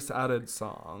first added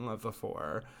song of the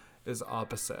 4 is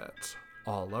Opposite,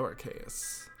 all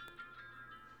lowercase.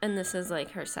 And this is,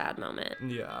 like, her sad moment.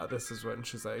 Yeah, this is when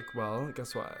she's like, well,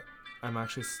 guess what? I'm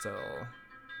actually still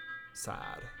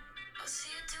sad.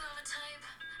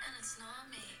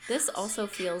 This also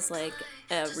feels like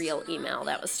a real email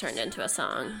that was turned into a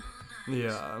song.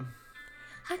 Yeah.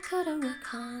 I could've with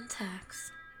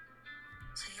contacts.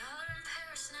 So y'all are in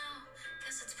Paris now,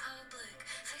 guess it's public.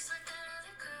 Face like that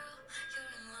other girl you're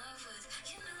in love with.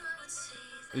 You knew I would see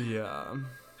that. Yeah.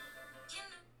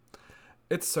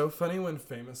 It's so funny when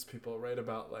famous people write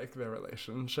about, like, their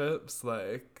relationships,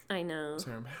 like... I know. So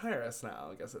you're in Paris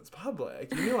now, I guess it's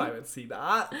public. You knew I would see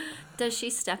that. Does she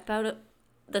step out of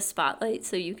the spotlight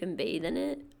so you can bathe in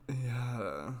it?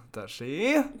 Yeah. Does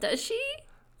she? Does she?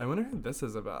 I wonder who this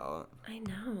is about. I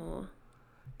know.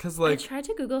 Because, like... I tried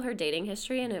to Google her dating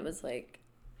history, and it was, like...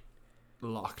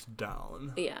 locked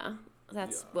down. Yeah.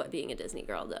 That's what being a Disney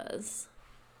girl does.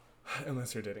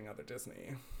 Unless you're dating other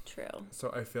Disney. True.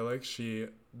 So I feel like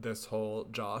this whole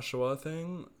Joshua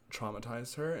thing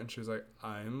traumatized her, and she was like,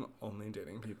 I'm only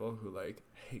dating people who, like,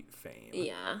 hate fame.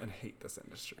 Yeah. And hate this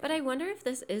industry. But I wonder if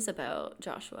this is about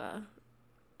Joshua,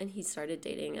 and he started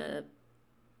dating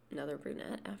another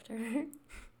brunette after her.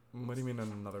 What do you mean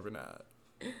another brunette?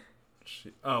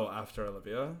 After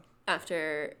Olivia?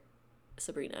 After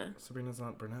Sabrina. Sabrina's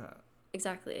not brunette.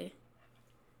 Exactly.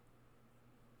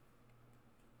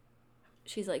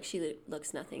 She's like, she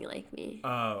looks nothing like me.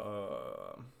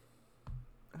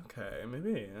 Okay,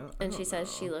 maybe. And she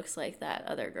says she looks like that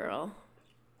other girl.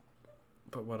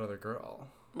 But what other girl?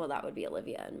 Well, that would be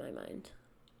Olivia in my mind.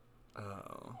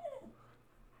 Oh.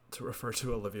 To refer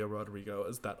to Olivia Rodrigo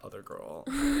as that other girl.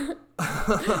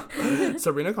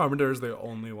 Sabrina Carpenter is the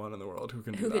only one in the world who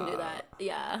can do that. Who can do that,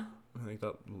 yeah. I think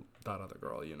that other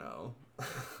girl, you know.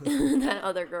 That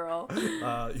other girl.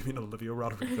 You mean Olivia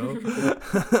Rodrigo?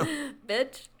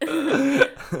 Bitch.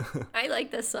 I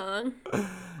like this song.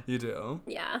 You do?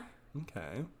 Yeah.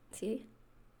 Okay. See?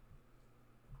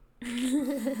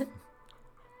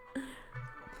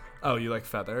 Oh, you like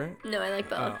Feather? No, I like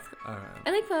both. Oh, all right.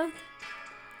 I like both.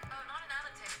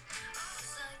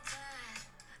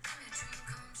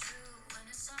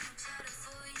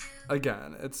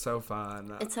 Again, it's so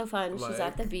fun. It's so fun. She's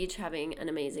at the beach having an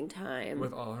amazing time.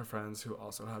 With all her friends who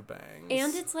also have bangs.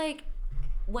 And it's like,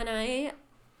 when I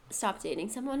stop dating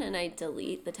someone and I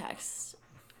delete the text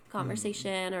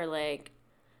conversation or, like,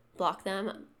 block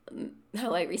them,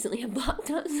 how I recently have blocked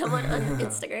someone on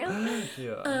Instagram.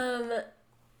 Yeah.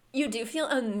 You do feel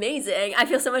amazing. I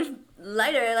feel so much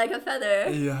lighter, like a feather.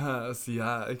 Yes,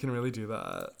 yeah, it can really do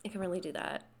that. It can really do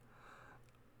that.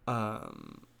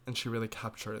 And she really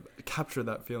captured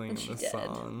that feeling in this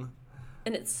song.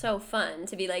 And it's so fun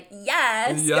to be like,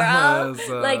 yes,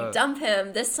 girl. Like, dump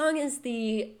him. This song is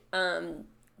the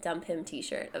dump him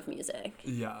t-shirt of music.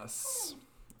 Yes.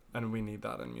 And we need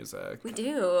that in music. We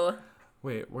do.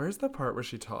 Wait, where's the part where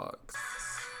she talks?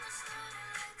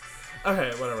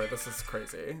 Okay, whatever. This is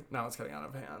crazy. Now it's getting out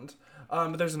of hand.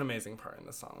 But there's an amazing part in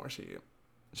the song where she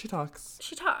talks.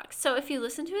 She talks. So if you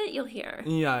listen to it, you'll hear.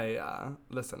 Yeah.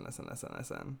 Listen. I think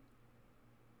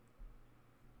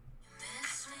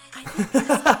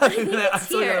I'm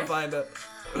still gonna find it.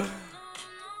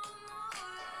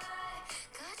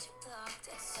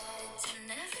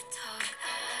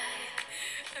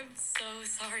 I'm so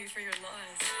sorry for your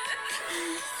loss.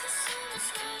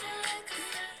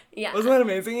 Yeah. Wasn't that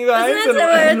amazing, you guys? Wasn't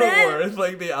that so worth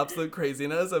like the absolute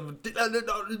craziness of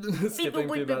skipping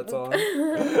through that song.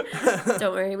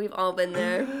 Don't worry, we've all been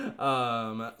there.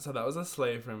 So that was a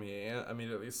slay for me.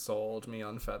 Immediately sold me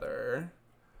on Feather.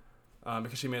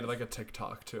 Because she made like a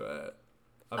TikTok to it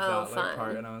of that like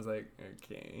part, and I was like,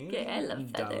 okay, I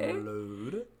love Feather.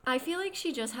 Download. I feel like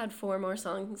she just had 4 more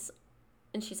songs,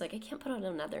 and she's like, I can't put out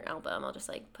another album. I'll just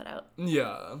like put out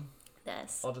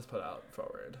this. I'll just put out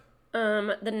Forward.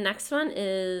 The next one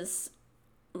is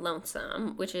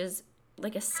Lonesome, which is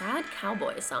like a sad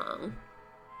cowboy song.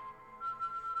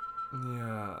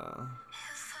 Yeah.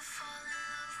 If I fall in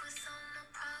love with all my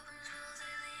problems, will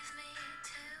they leave me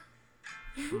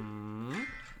too?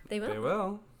 They will. They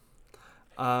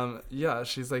will. Yeah,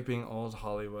 she's like being old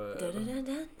Hollywood.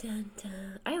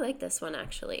 I like this one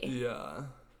actually. Yeah.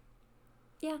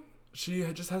 Yeah. She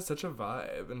just has such a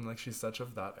vibe, and like she's such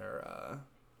of that era.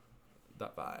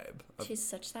 That vibe. She's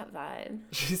such that vibe.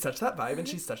 She's such that vibe, and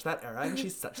she's such that era, and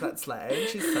she's such that slay, and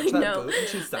she's such that boot, and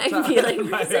she's such I that... feel like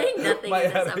we're saying nothing in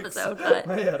this episode, but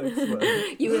my head explodes.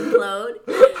 You implode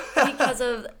because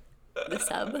of the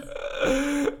sub.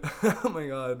 Oh my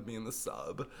god, me and the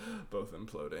sub both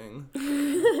imploding.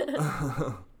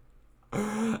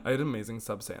 I had an amazing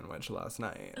sub sandwich last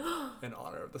night in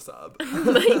honor of the sub.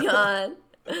 Oh my god.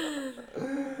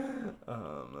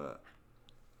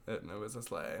 It was a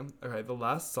slay. Okay, the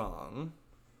last song.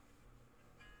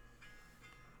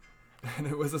 And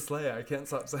it was a slay. I can't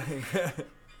stop saying it.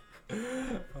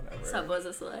 Whatever. Sub was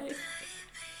a slay.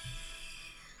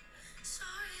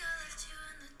 Sorry I left you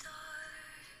in the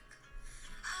dark.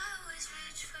 I always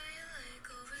reach for your leg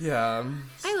over Yeah.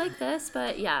 I like this,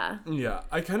 but yeah. Yeah,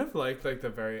 I kind of like the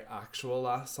very actual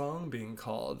last song being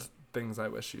called Things I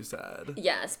Wish You Said.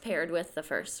 Yes, paired with the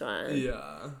first one.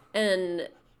 Yeah. And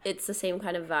it's the same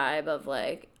kind of vibe of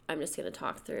like, I'm just going to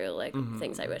talk through like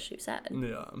things I wish you said.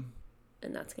 Yeah.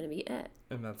 And that's going to be it.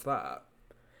 And that's that.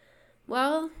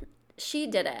 Well, she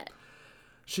did it.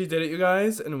 She did it, you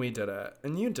guys, and we did it.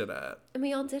 And you did it. And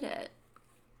we all did it.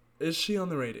 Is she on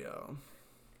the radio?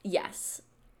 Yes.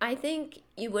 I think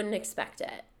you wouldn't expect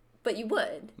it, but you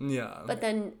would. Yeah. But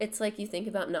then it's like you think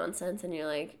about Nonsense and you're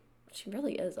like, she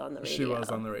really is on the radio. She was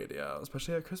on the radio,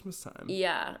 especially at Christmas time.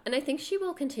 Yeah, and I think she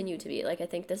will continue to be. Like, I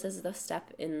think this is the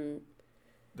step in...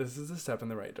 This is a step in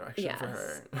the right direction for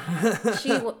her. She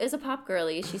is a pop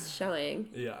girly. She's showing.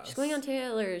 Yes. She's going on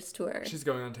Taylor's tour. She's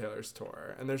going on Taylor's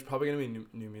tour. And there's probably going to be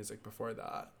new music before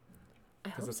that. I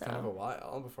hope so. Because it's kind of a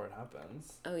while before it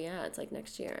happens. Oh, yeah. It's like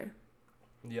next year.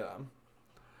 Yeah.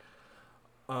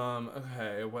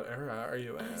 Okay. What era are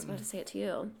you in? I was about to say it to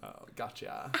you. Oh,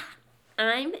 gotcha.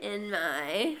 I'm in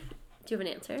my... Do you have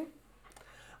an answer?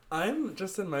 I'm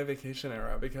just in my vacation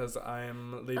era because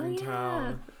I'm leaving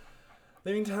town.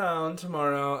 Leaving town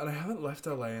tomorrow, and I haven't left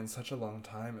LA in such a long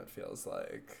time, it feels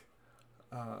like.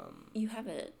 You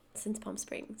haven't since Palm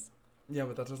Springs. Yeah,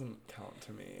 but that doesn't count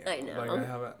to me. I know.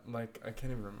 I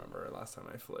can't even remember last time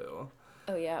I flew.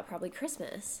 Oh, yeah, probably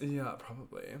Christmas. Yeah,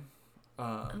 probably.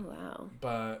 Oh, wow.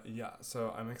 But, yeah,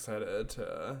 so I'm excited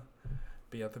to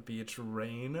be at the beach,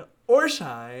 rain or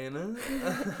shine.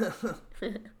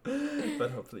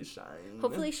 But hopefully shine.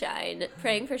 Hopefully shine.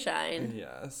 Praying for shine.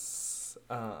 Yes.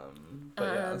 But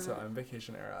yeah, so I'm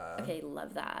vacation era. Okay,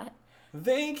 love that.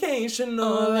 Vacation,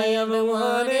 all I ever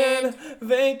wanted.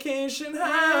 Vacation,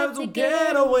 have to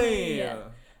get away. Yeah.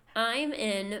 I'm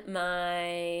in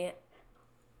my...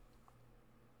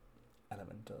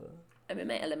 I'm in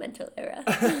my elemental era.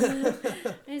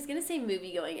 I was going to say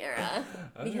movie-going era.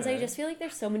 Because I just feel like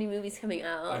there's so many movies coming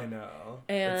out. I know.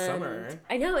 And it's summer.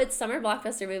 I know, it's summer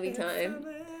blockbuster movie time.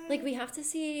 Summer. Like, we have to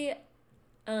see...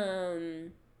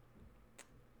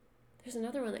 There's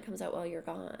another one that comes out while you're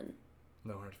gone.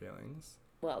 No Hard Feelings.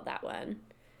 Well, that one.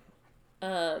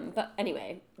 But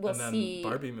anyway, we'll see. And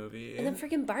then Barbie movie. And then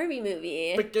freaking Barbie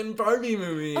movie. Freaking Barbie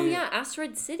movie. Oh, yeah,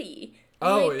 Asteroid City.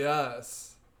 Oh, like,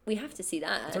 yes. We have to see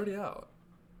that. It's already out.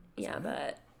 Yeah,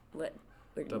 but what?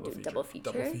 We're going to do a double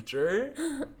feature? Double feature.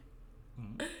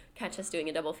 Catch us doing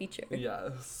a double feature.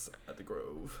 Yes, at the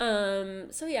Grove.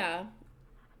 So, yeah.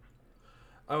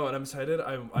 Oh, and I'm excited.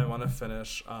 I want to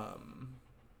finish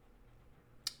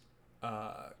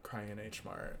Crying in H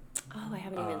Mart. Oh, I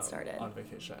haven't even started. On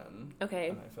vacation. Okay.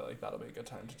 And I feel like that'll be a good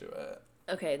time to do it.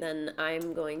 Okay, then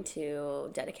I'm going to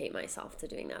dedicate myself to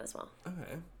doing that as well.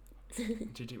 Okay.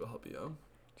 Gigi will help you.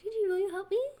 Gigi, will you help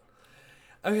me?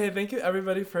 Okay, thank you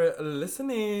everybody for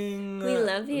listening. We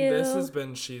love you. This has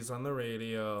been She's on the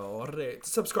Radio. Rate,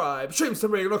 subscribe, stream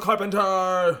Sabrina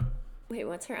Carpenter. Wait,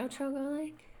 what's her outro go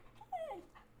like?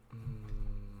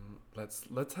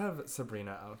 Let's have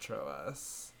Sabrina outro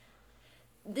us.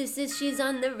 This is She's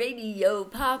on the Radio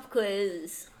pop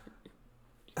quiz.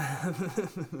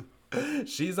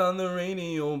 She's on the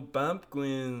radio pop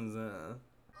quiz. Woke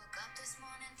up this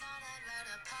morning, thought I'd write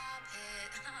a pop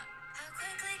hit. How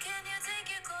quickly can you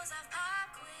take your clothes off, pop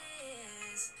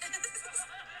quiz?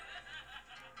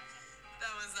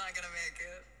 That one's not gonna make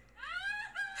it.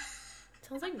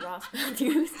 Sounds like Ross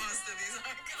Matthews. Most of these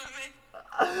aren't gonna make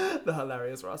it. The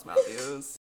hilarious Ross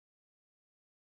Matthews.